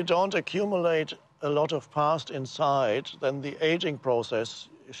if you don't accumulate a lot of past inside, then the aging process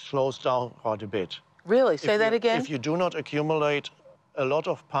slows down quite a bit. Really? Say that again? If you do not accumulate a lot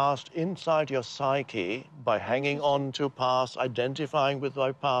of past inside your psyche by hanging on to past, identifying with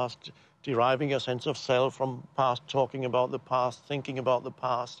my past, deriving a sense of self from past, talking about the past, thinking about the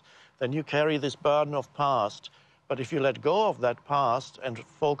past, then you carry this burden of past. But if you let go of that past and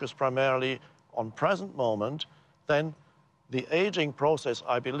focus primarily on present moment, then the aging process,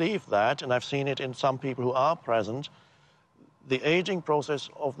 I believe that, and I've seen it in some people who are present, the aging process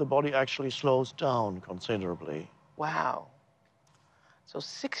of the body actually slows down considerably. Wow. So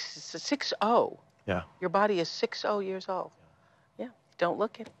 60. Yeah. Your body is 60 years old. Yeah. Don't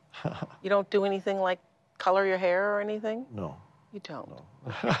look it. You don't do anything like color your hair or anything? No. You don't? No.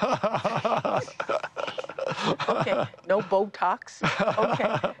 Okay. No Botox?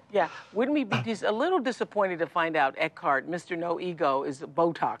 Okay. Yeah. Wouldn't we be just a little disappointed to find out Eckhart, Mr. No Ego, is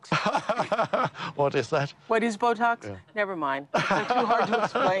Botox? What is that? What is Botox? Yeah. Never mind. It's too hard to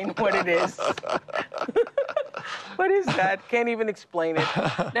explain what it is. What is that? Can't even explain it.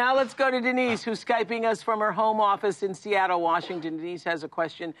 Now let's go to Denise, who's Skyping us from her home office in Seattle, Washington. Denise has a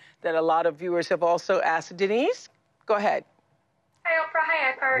question that a lot of viewers have also asked. Denise, go ahead. Hi, Oprah. Hi,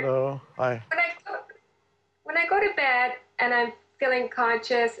 Eckhart. Hello. Hi. When I go to bed and I'm feeling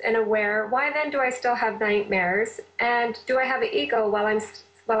conscious and aware, why then do I still have nightmares? And do I have an ego while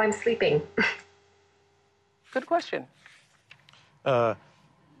I'm sleeping? Good question.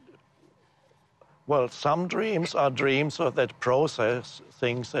 Well, some dreams are dreams that process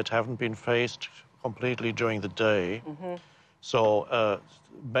things that haven't been faced completely during the day. Mm-hmm. So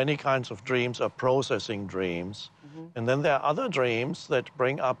many kinds of dreams are processing dreams. Mm-hmm. And then there are other dreams that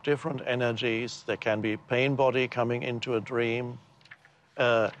bring up different energies. There can be pain body coming into a dream.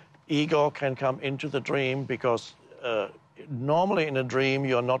 Ego can come into the dream because normally in a dream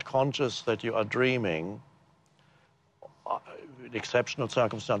you're not conscious that you are dreaming. In exceptional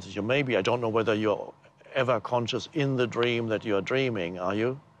circumstances, you may be. I don't know whether you're ever conscious in the dream that you're dreaming, are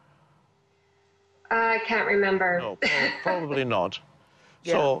you? I can't remember. No, probably not.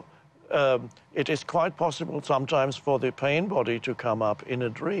 Yeah. So it is quite possible sometimes for the pain body to come up in a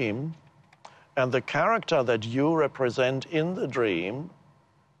dream, and the character that you represent in the dream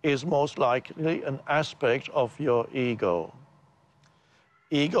is most likely an aspect of your ego.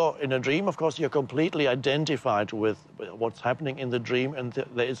 Ego, in a dream, of course, you're completely identified with what's happening in the dream, and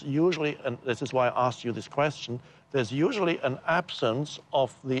there is usually, and this is why I asked you this question, there's usually an absence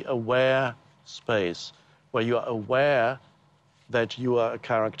of the aware space, where you are aware that you are a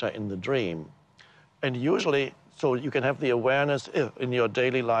character in the dream. And usually, so you can have the awareness in your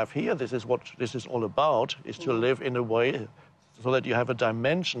daily life here, this is what this is all about, is to live in a way so that you have a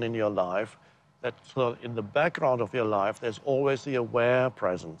dimension in your life that so in the background of your life, there's always the aware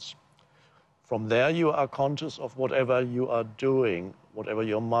presence. From there, you are conscious of whatever you are doing, whatever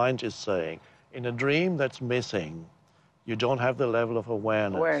your mind is saying. In a dream, that's missing. You don't have the level of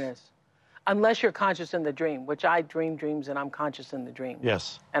awareness. Unless you're conscious in the dream, which I dream dreams and I'm conscious in the dream.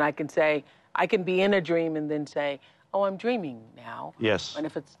 Yes. And I can be in a dream and then say, oh, I'm dreaming now. Yes. And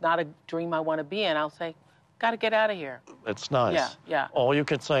if it's not a dream I want to be in, I'll say, got to get out of here. That's nice. Yeah, yeah. Or you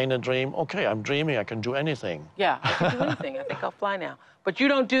could say in a dream, okay, I'm dreaming, I can do anything. Yeah, I can do anything. I think I'll fly now. But you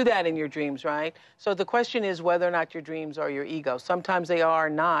don't do that in your dreams, right? So the question is whether or not your dreams are your ego. Sometimes they are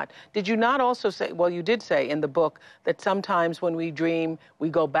not. Did you not also say, well, you did say in the book that sometimes when we dream, we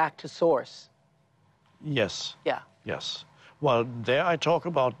go back to source? Yes. Yeah. Yes. Well, there I talk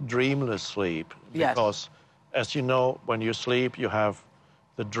about dreamless sleep. Yes. Because, as you know, when you sleep, you have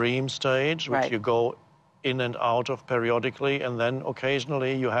the dream stage, which Right. you go in and out of periodically, and then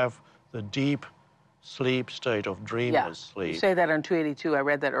occasionally you have the deep sleep state of dreamless sleep. You say that on 282. I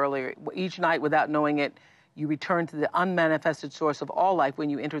read that earlier. Each night, without knowing it, you return to the unmanifested source of all life when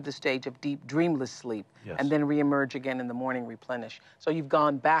you enter the stage of deep dreamless sleep, Yes. and then reemerge again in the morning, replenish. So you've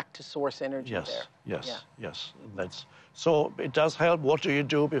gone back to source energy Yes, there. yes, Yeah. yes. That's so. It does help. What do you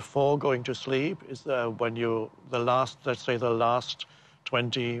do before going to sleep? Is when you let's say the last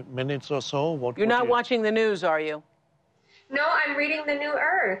 20 minutes or so? You're not watching the news, are you? No, I'm reading The New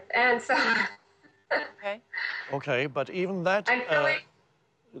Earth, and so. Okay. Okay, but even that, I'm feeling.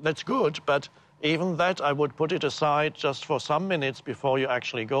 that's good. But even that, I would put it aside just for some minutes before you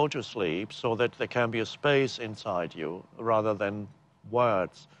actually go to sleep, so that there can be a space inside you rather than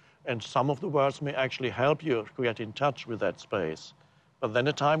words. And some of the words may actually help you to get in touch with that space. But then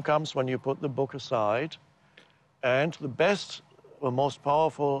a time comes when you put the book aside, and the best, the most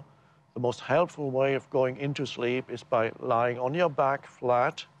powerful, the most helpful way of going into sleep is by lying on your back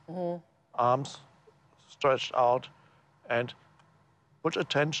flat, arms stretched out, and put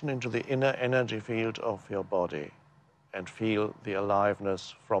attention into the inner energy field of your body and feel the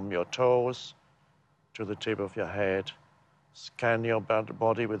aliveness from your toes to the tip of your head. Scan your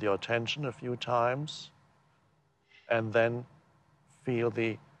body with your attention a few times, and then feel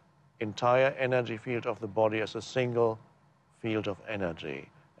the entire energy field of the body as a single field of energy.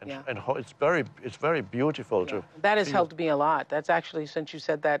 And, Yeah. and it's very beautiful to. That has feel. helped me a lot. That's actually, since you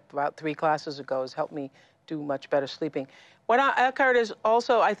said that about 3 classes ago, has helped me do much better sleeping. What Eckhart is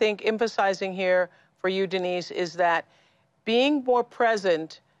also, I think, emphasizing here for you, Denise, is that being more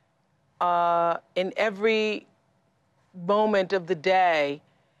present in every moment of the day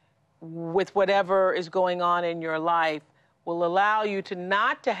with whatever is going on in your life will allow you to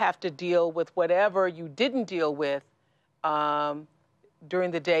not to have to deal with whatever you didn't deal with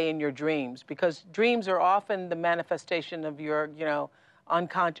during the day in your dreams, because dreams are often the manifestation of your,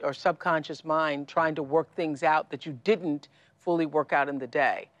 unconscious or subconscious mind trying to work things out that you didn't fully work out in the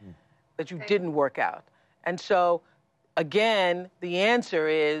day, that you didn't work out. And so, again, the answer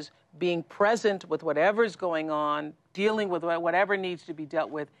is being present with whatever's going on, dealing with whatever needs to be dealt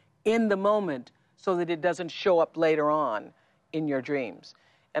with in the moment so that it doesn't show up later on in your dreams.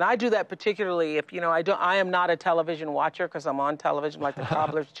 And I do that particularly if, I am not a television watcher because I'm on television like the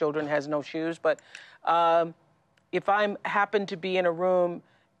cobbler's children has no shoes. But if I happen to be in a room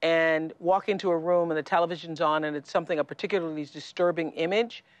and walk into a room and the television's on and it's a particularly disturbing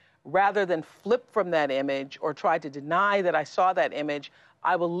image, rather than flip from that image or try to deny that I saw that image,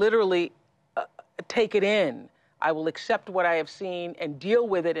 I will literally take it in. I will accept what I have seen and deal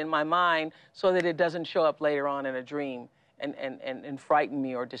with it in my mind so that it doesn't show up later on in a dream and frighten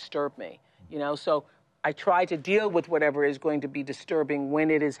me or disturb me, So I try to deal with whatever is going to be disturbing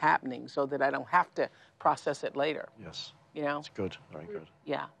when it is happening so that I don't have to process it later. Yes. It's good, very good.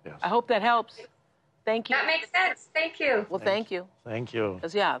 Yeah. Yes. I hope that helps. Thank you. That makes sense. Thank you. Well, thank you. Thank you.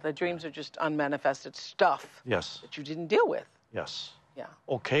 Because, the dreams are just unmanifested stuff Yes. that you didn't deal with. Yes. Yeah.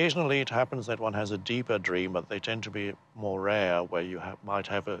 Occasionally it happens that one has a deeper dream, but they tend to be more rare, where you might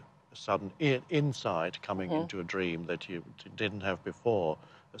have a sudden insight coming into a dream that you didn't have before,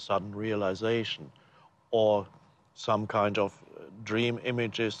 a sudden realization, or some kind of dream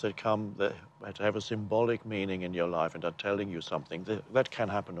images that have a symbolic meaning in your life and are telling you something. That can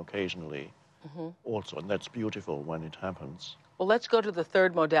happen occasionally also, and that's beautiful when it happens. Well, let's go to the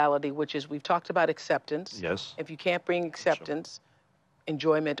third modality, which is we've talked about acceptance. Yes. If you can't bring acceptance,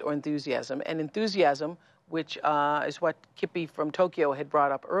 enjoyment or enthusiasm. And enthusiasm, which is what Kippy from Tokyo had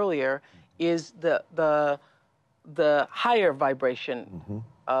brought up earlier, is the higher vibration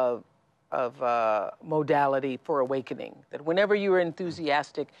of modality for awakening. That whenever you are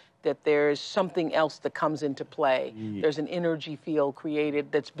enthusiastic, that there's something else that comes into play. There's an energy field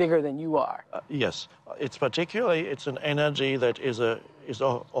created that's bigger than you are. Yes, it's an energy that is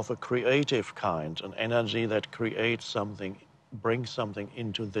of a creative kind, an energy that creates something, brings something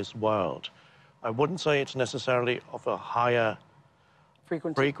into this world. I wouldn't say it's necessarily of a higher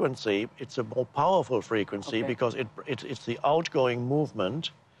frequency, it's a more powerful frequency because it's the outgoing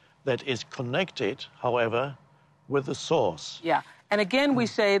movement that is connected, however, with the source. Yeah. And again, we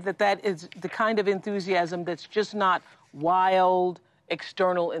say that is the kind of enthusiasm that's just not wild,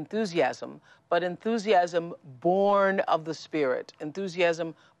 external enthusiasm, but enthusiasm born of the spirit,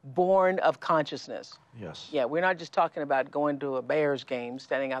 enthusiasm born of consciousness. Yes. Yeah, we're not just talking about going to a Bears game,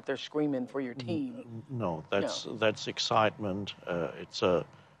 standing out there screaming for your team. No, that's excitement.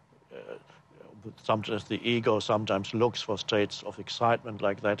 Sometimes the ego sometimes looks for states of excitement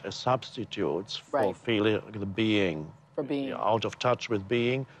like that as substitutes for feeling the being. For being. You're out of touch with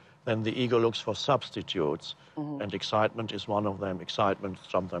being, then the ego looks for substitutes. And excitement is one of them. Excitement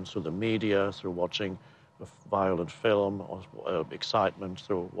sometimes through the media, through watching a violent film, or excitement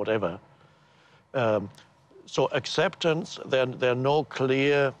through whatever. So acceptance, there are no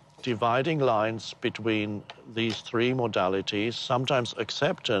clear dividing lines between these three modalities. Sometimes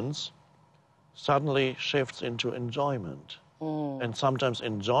acceptance suddenly shifts into enjoyment. And sometimes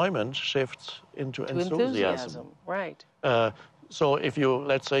enjoyment shifts into enthusiasm. Right. So if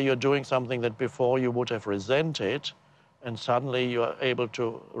let's say you're doing something that before you would have resented, and suddenly you are able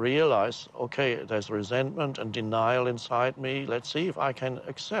to realize, okay, there's resentment and denial inside me. Let's see if I can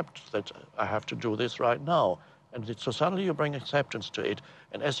accept that I have to do this right now. And so suddenly you bring acceptance to it.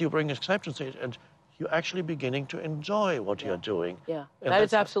 And as you bring acceptance to it, and you're actually beginning to enjoy what you're doing. Yeah, that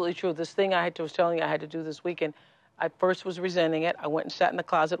is absolutely true. This thing was telling you I had to do this weekend, I first was resenting it. I went and sat in the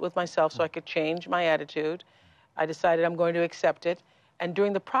closet with myself so I could change my attitude. I decided I'm going to accept it. And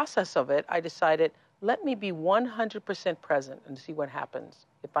during the process of it, I decided, let me be 100% present and see what happens.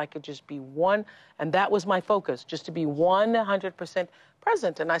 If I could just be and that was my focus, just to be 100%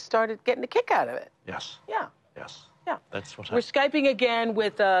 present. And I started getting a kick out of it. Yes. Yeah. Yes. Yeah. That's what We're Skyping again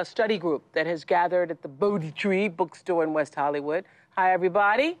with a study group that has gathered at the Bodhi Tree bookstore in West Hollywood. Hi,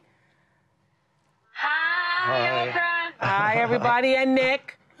 everybody. Hi. Hi, everybody, and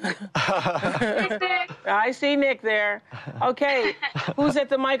Nick. I see Nick there. Okay, who's at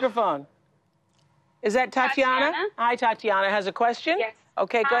the microphone? Is that Tatiana? Hi, Tatiana. Has a question? Yes.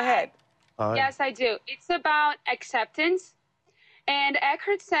 Okay, go ahead. Hi. Yes, I do. It's about acceptance. And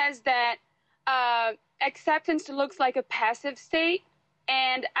Eckhart says that acceptance looks like a passive state.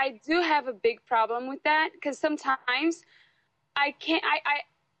 And I do have a big problem with that because sometimes I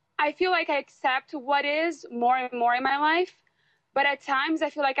feel like I accept what is more and more in my life. But at times I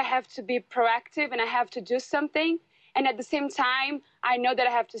feel like I have to be proactive and I have to do something. And at the same time, I know that I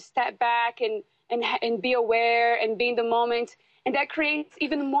have to step back and be aware and be in the moment. And that creates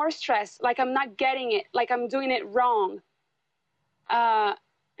even more stress, like I'm not getting it, like I'm doing it wrong. And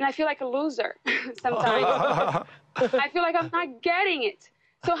I feel like a loser sometimes. I feel like I'm not getting it.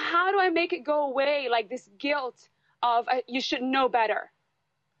 So how do I make it go away, like this guilt of you should know better?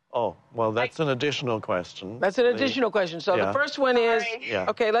 Oh, well, that's an additional question. That's an additional question. So the first one is,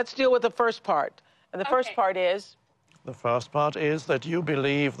 okay, let's deal with the first part. And the first part is? The first part is that you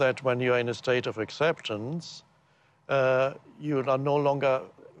believe that when you're in a state of acceptance, you are no longer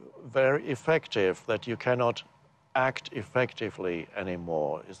very effective, that you cannot act effectively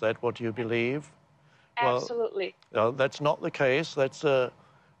anymore. Is that what you believe? Absolutely. Well, that's not the case. That's a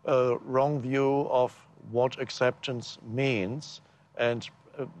wrong view of what acceptance means. And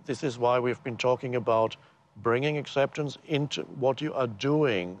this is why we've been talking about bringing acceptance into what you are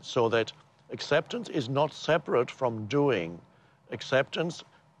doing, so that acceptance is not separate from doing. Acceptance,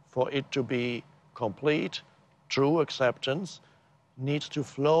 for it to be complete, true acceptance, needs to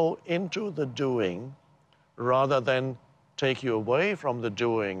flow into the doing rather than take you away from the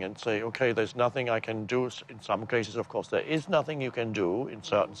doing and say, okay, there's nothing I can do. In some cases, of course, there is nothing you can do in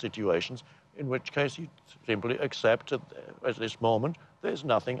certain situations, in which case you simply accept that at this moment, there's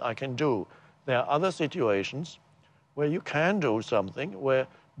nothing I can do. There are other situations where you can do something, where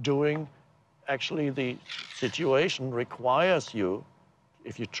doing actually the situation requires you,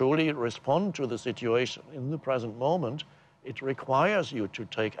 if you truly respond to the situation in the present moment, it requires you to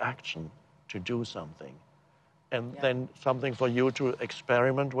take action, to do something. And then something for you to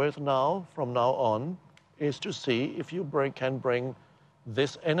experiment with now, from now on, is to see if you can bring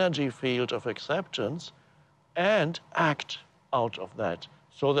this energy field of acceptance and act out of that,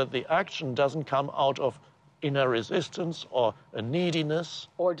 so that the action doesn't come out of inner resistance or a neediness.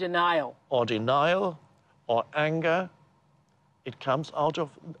 Or denial. Or anger. It comes out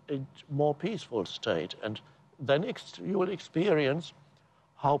of a more peaceful state. And then you will experience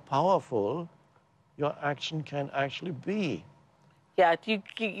how powerful your action can actually be. Yeah,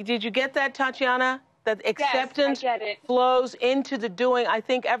 did you get that, Tatiana? That acceptance flows into the doing. I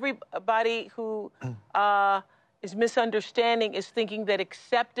think everybody who is misunderstanding, is thinking that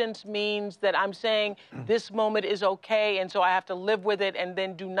acceptance means that I'm saying this moment is okay, and so I have to live with it and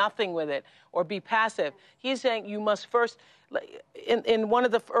then do nothing with it or be passive. He's saying you must first, in one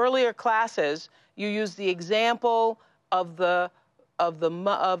of the earlier classes, you used the example of the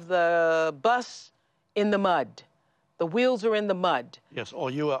bus in the mud. The wheels are in the mud. Yes, or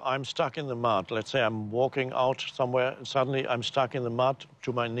I'm stuck in the mud. Let's say I'm walking out somewhere and suddenly I'm stuck in the mud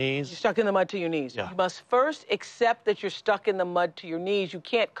to my knees. You're stuck in the mud to your knees. Yeah. You must first accept that you're stuck in the mud to your knees. You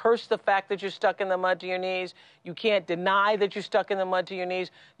can't curse the fact that you're stuck in the mud to your knees. You can't deny that you're stuck in the mud to your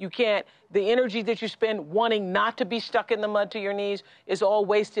knees. You can't, the energy that you spend wanting not to be stuck in the mud to your knees is all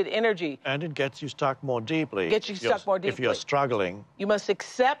wasted energy. And it gets you stuck more deeply. Gets you stuck more deeply. If you're struggling. You must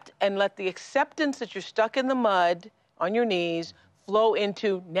accept and let the acceptance that you're stuck in the mud on your knees flow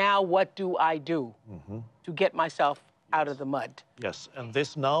into, now what do I do to get myself out of the mud? Yes, and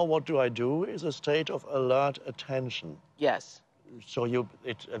this now what do I do is a state of alert attention. Yes. So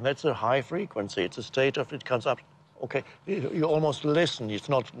and that's a high frequency. It's a state of, it comes up, okay, you almost listen. It's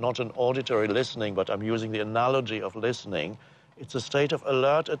not an auditory listening, but I'm using the analogy of listening. It's a state of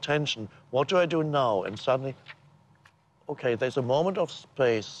alert attention. What do I do now? And suddenly, okay, there's a moment of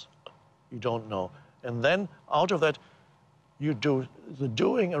space. You don't know. And then out of that, the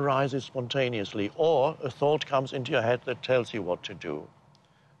doing arises spontaneously, or a thought comes into your head that tells you what to do,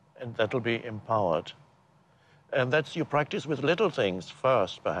 and that'll be empowered. And that's you practice with little things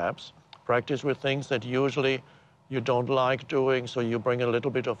first, perhaps. Practice with things that usually you don't like doing, so you bring a little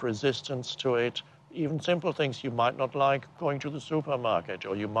bit of resistance to it. Even simple things you might not like going to the supermarket,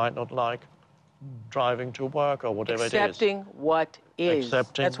 or you might not like driving to work, or whatever it is. Accepting what is.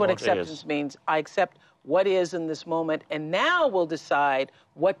 Accepting That's what acceptance means. I accept what is in this moment, and now we'll decide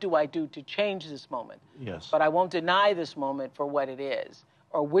what do I do to change this moment. Yes. But I won't deny this moment for what it is,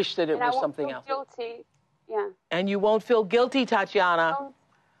 or wish that it was something else. I won't feel guilty. Yeah. And you won't feel guilty, Tatiana.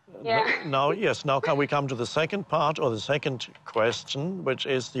 Yeah. Now can we come to the second part, or the second question, which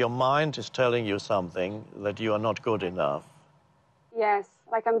is your mind is telling you something that you are not good enough. Yes,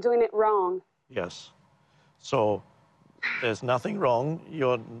 like I'm doing it wrong. Yes. So there's nothing wrong.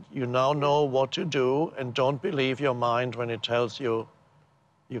 You now know what to do, and don't believe your mind when it tells you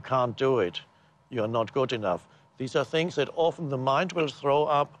you can't do it. You're not good enough. These are things that often the mind will throw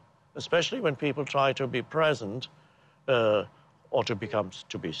up, especially when people try to be present or to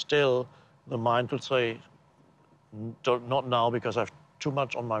be still. The mind will say, not now because I've too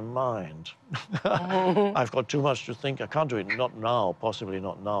much on my mind. I've got too much to think. I can't do it. Not now, possibly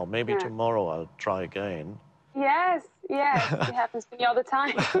not now. Maybe tomorrow I'll try again. Yes, it happens to me all the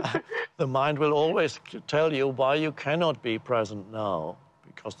time. The mind will always tell you why you cannot be present now,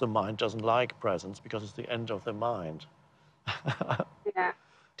 because the mind doesn't like presence, because it's the end of the mind. Yeah.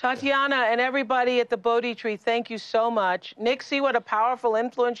 Tatiana and everybody at the Bodhi Tree, thank you so much. Nick, see what a powerful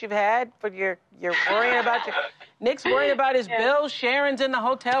influence you've had for your worrying about your... Nick's worrying about his bill. Sharon's in the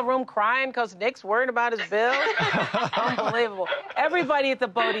hotel room crying because Nick's worrying about his bill. Unbelievable. Everybody at the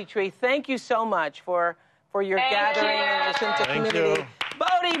Bodhi Tree, thank you so much for your gathering and your sense of community.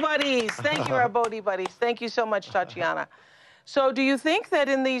 Bodhi buddies. Thank you, our Bodhi buddies. Thank you so much, Tatiana. So do you think that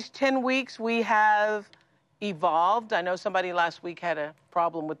in these 10 weeks we have evolved? I know somebody last week had a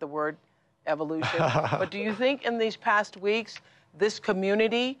problem with the word evolution. But do you think in these past weeks, this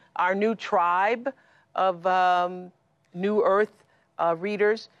community, our new tribe of New Earth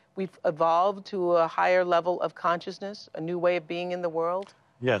readers, we've evolved to a higher level of consciousness, a new way of being in the world?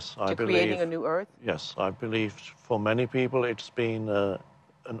 Yes, I believe. To creating a new Earth? Yes, I believe for many people it's been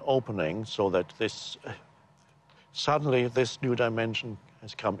an opening so that suddenly this new dimension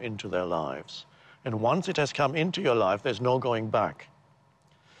has come into their lives. And once it has come into your life, there's no going back.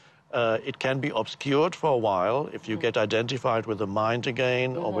 It can be obscured for a while if you get identified with the mind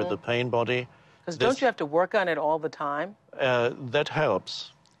again or with the pain body. Because don't you have to work on it all the time? That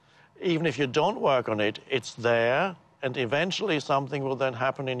helps. Even if you don't work on it, it's there, and eventually something will then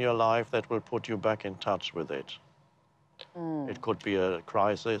happen in your life that will put you back in touch with it. It could be a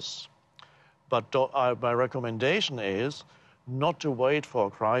crisis. But my recommendation is not to wait for a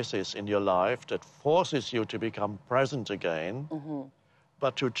crisis in your life that forces you to become present again,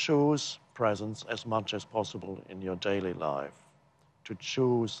 but to choose presence as much as possible in your daily life. To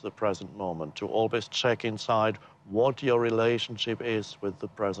choose the present moment, to always check inside what your relationship is with the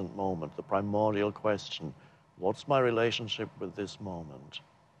present moment, the primordial question. What's my relationship with this moment?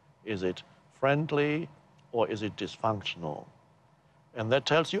 Is it friendly or is it dysfunctional? And that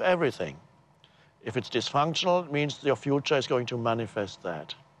tells you everything. If it's dysfunctional, it means your future is going to manifest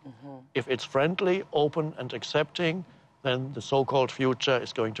that. If it's friendly, open, and accepting, then the so-called future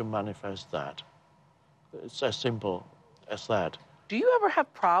is going to manifest that. It's as simple as that. Do you ever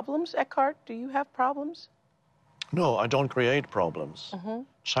have problems, Eckhart? Do you have problems? No, I don't create problems.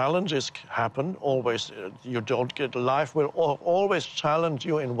 Challenges happen always. You don't get, life will always challenge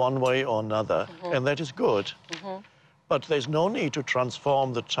you in one way or another, and that is good. But there's no need to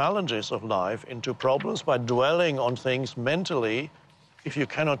transform the challenges of life into problems by dwelling on things mentally if you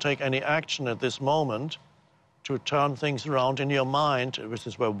cannot take any action at this moment to turn things around in your mind, which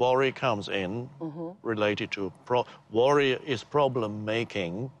is where worry comes in, related to worry is problem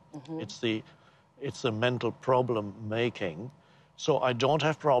making. It's the mental problem making. So I don't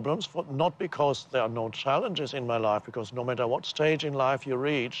have problems, not because there are no challenges in my life, because no matter what stage in life you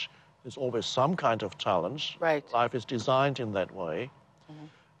reach, there's always some kind of challenge. Right. Life is designed in that way.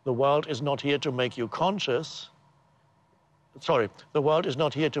 The world is not here to make you conscious. Sorry, the world is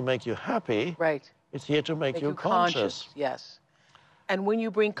not here to make you happy. Right. It's here to make you conscious. Yes. And when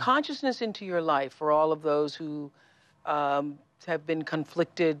you bring consciousness into your life, for all of those who have been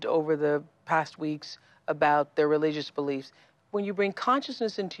conflicted over the past weeks about their religious beliefs, when you bring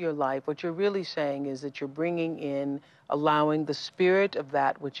consciousness into your life, what you're really saying is that you're bringing in, allowing the spirit of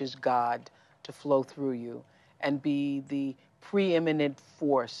that which is God to flow through you and be the preeminent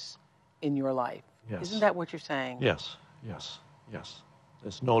force in your life. Yes. Isn't that what you're saying? Yes, yes, yes.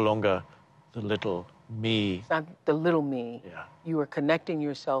 There's no longer the little me. It's not the little me. Yeah. You are connecting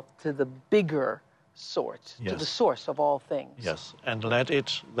yourself to the bigger source, to the source of all things. Yes, and let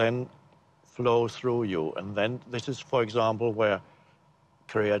it then flow through you. And then this is, for example, where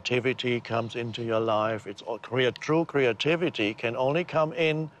creativity comes into your life. It's all true creativity can only come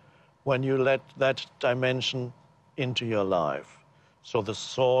in when you let that dimension into your life. So the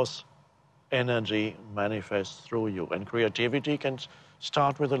source energy manifests through you. And creativity can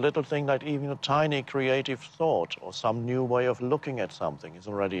start with a little thing like even a tiny creative thought or some new way of looking at something is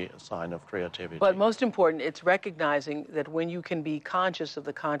already a sign of creativity. But most important, it's recognizing that when you can be conscious of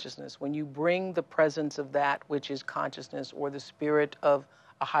the consciousness, when you bring the presence of that which is consciousness or the spirit of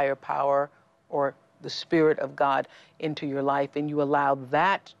a higher power or the spirit of God into your life and you allow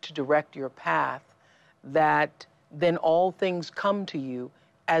that to direct your path, that then all things come to you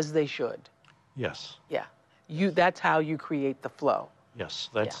as they should. Yes. Yeah. That's how you create the flow. Yes,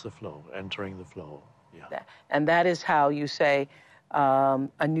 that's the flow, entering the flow. Yeah. And that is how you say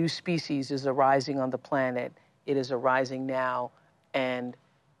a new species is arising on the planet. It is arising now, and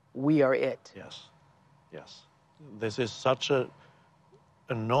we are it. Yes, yes. This is such an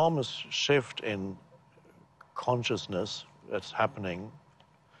enormous shift in consciousness that's happening.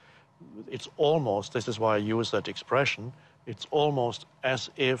 It's almost, this is why I use that expression, it's almost as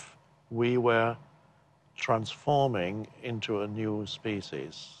if we were transforming into a new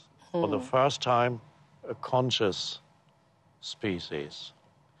species. For the first time, a conscious species.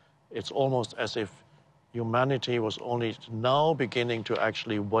 It's almost as if humanity was only now beginning to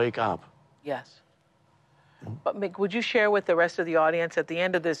actually wake up. Yes. But Mick, would you share with the rest of the audience at the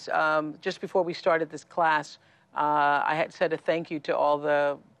end of this, just before we started this class, I had said a thank you to all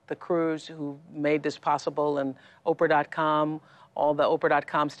the crews who made this possible, and Oprah.com, all the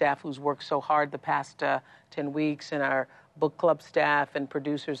Oprah.com staff who's worked so hard the past 10 weeks, and our book club staff and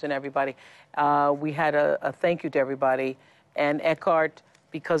producers and everybody. We had a thank you to everybody. And Eckhart,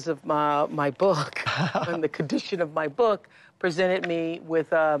 because of my book and the condition of my book, presented me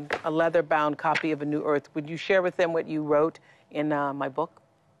with a leather-bound copy of A New Earth. Would you share with them what you wrote in my book?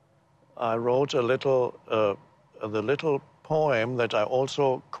 I wrote the little poem that I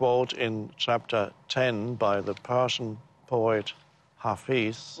also quote in chapter 10 by the Persian poet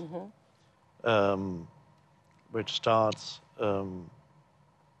Hafiz, which starts,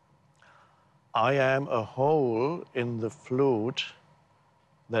 I am a hole in the flute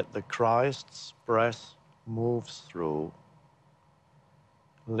that the Christ's breath moves through.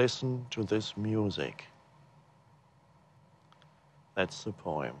 Listen to this music. That's the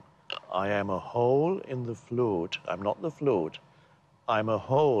poem. I am a hole in the flute. I'm not the flute. I'm a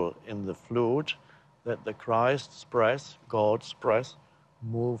hole in the flute that the Christ's breath, God's breath,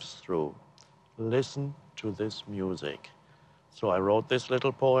 moves through. Listen to this music. So I wrote this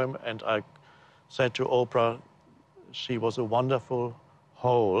little poem, and I said to Oprah, she was a wonderful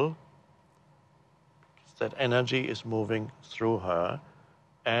hole. That energy is moving through her,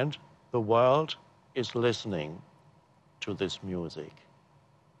 and the world is listening to this music.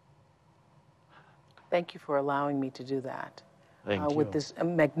 Thank you for allowing me to do that. Thank you. With this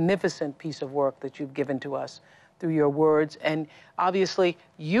magnificent piece of work that you've given to us through your words. And obviously,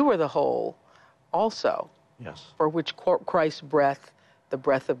 you are the whole also. Yes. For which Christ's breath, the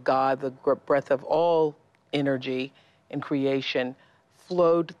breath of God, the breath of all energy in creation,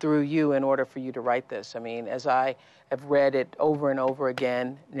 flowed through you in order for you to write this. I mean, as I have read it over and over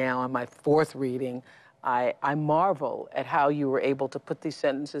again, now on my fourth reading, I marvel at how you were able to put these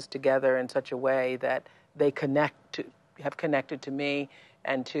sentences together in such a way that they have connected to me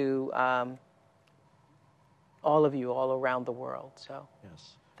and to all of you all around the world. So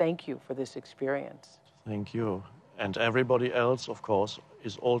yes. Thank you for this experience. Thank you. And everybody else, of course,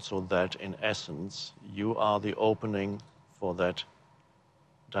 is also that in essence. You are the opening for that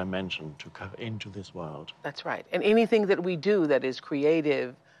dimension to come into this world. That's right. And anything that we do that is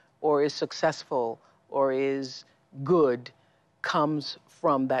creative or is successful or is good comes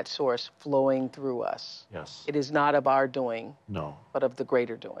from that source flowing through us. Yes. It is not of our doing, no, but of the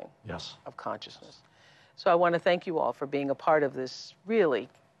greater doing. Yes. Of consciousness. So I want to thank you all for being a part of this really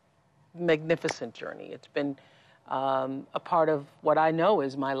magnificent journey. It's been a part of what I know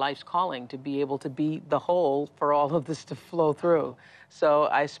is my life's calling, to be able to be the whole for all of this to flow through. So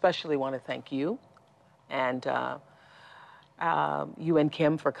I especially want to thank you and you and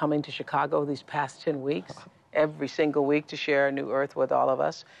Kim for coming to Chicago these past 10 weeks, every single week to share a new earth with all of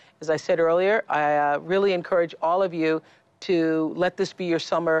us. As I said earlier, I really encourage all of you to let this be your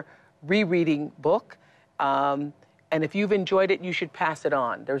summer rereading book. And if you've enjoyed it, you should pass it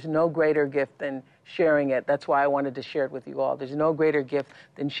on. There's no greater gift than sharing it. That's why I wanted to share it with you all. There's no greater gift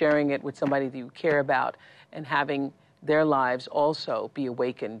than sharing it with somebody that you care about and having their lives also be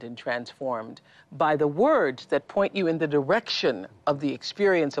awakened and transformed by the words that point you in the direction of the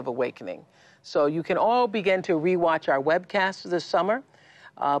experience of awakening. So you can all begin to rewatch our webcasts this summer.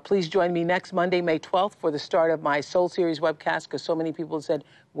 Please join me next Monday, May 12th, for the start of my Soul Series webcast, because so many people said,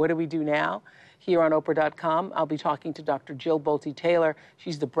 what do we do now? Here on Oprah.com, I'll be talking to Dr. Jill Bolte Taylor.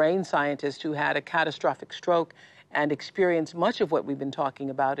 She's the brain scientist who had a catastrophic stroke and experienced much of what we've been talking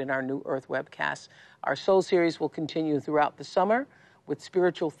about in our New Earth webcasts. Our Soul Series will continue throughout the summer with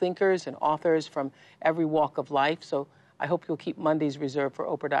spiritual thinkers and authors from every walk of life. So I hope you'll keep Mondays reserved for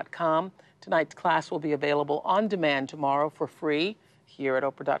Oprah.com. Tonight's class will be available on demand tomorrow for free here at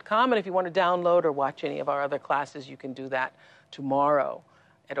Oprah.com. And if you want to download or watch any of our other classes, you can do that tomorrow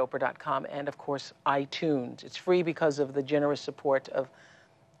at Oprah.com and, of course, iTunes. It's free because of the generous support of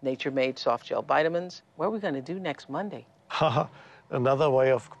Nature Made Soft Gel Vitamins. What are we going to do next Monday? Another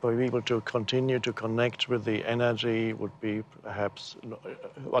way for people to continue to connect with the energy would be perhaps,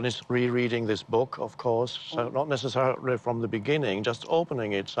 one is rereading this book, of course, so not necessarily from the beginning, just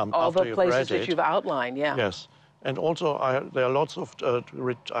opening it after you've read it. All the places that you've outlined, yeah. Yes. And also, there are lots of,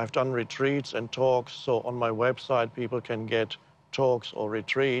 I've done retreats and talks, so on my website people can get talks or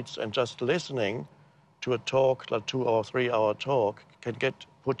retreats, and just listening to a talk, like 2 or 3 hour talk, can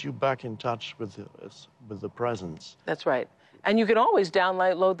put you back in touch with the presence. That's right. And you can always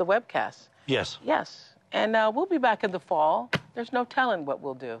download the webcast. Yes. Yes. And we'll be back in the fall. There's no telling what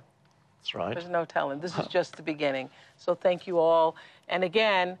we'll do. That's right. There's no telling. This is just the beginning. So thank you all. And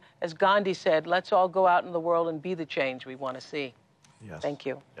again, as Gandhi said, let's all go out in the world and be the change we want to see. Yes. Thank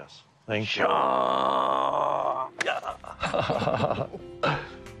you. Yes. Thank you.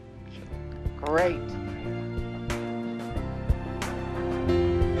 Great.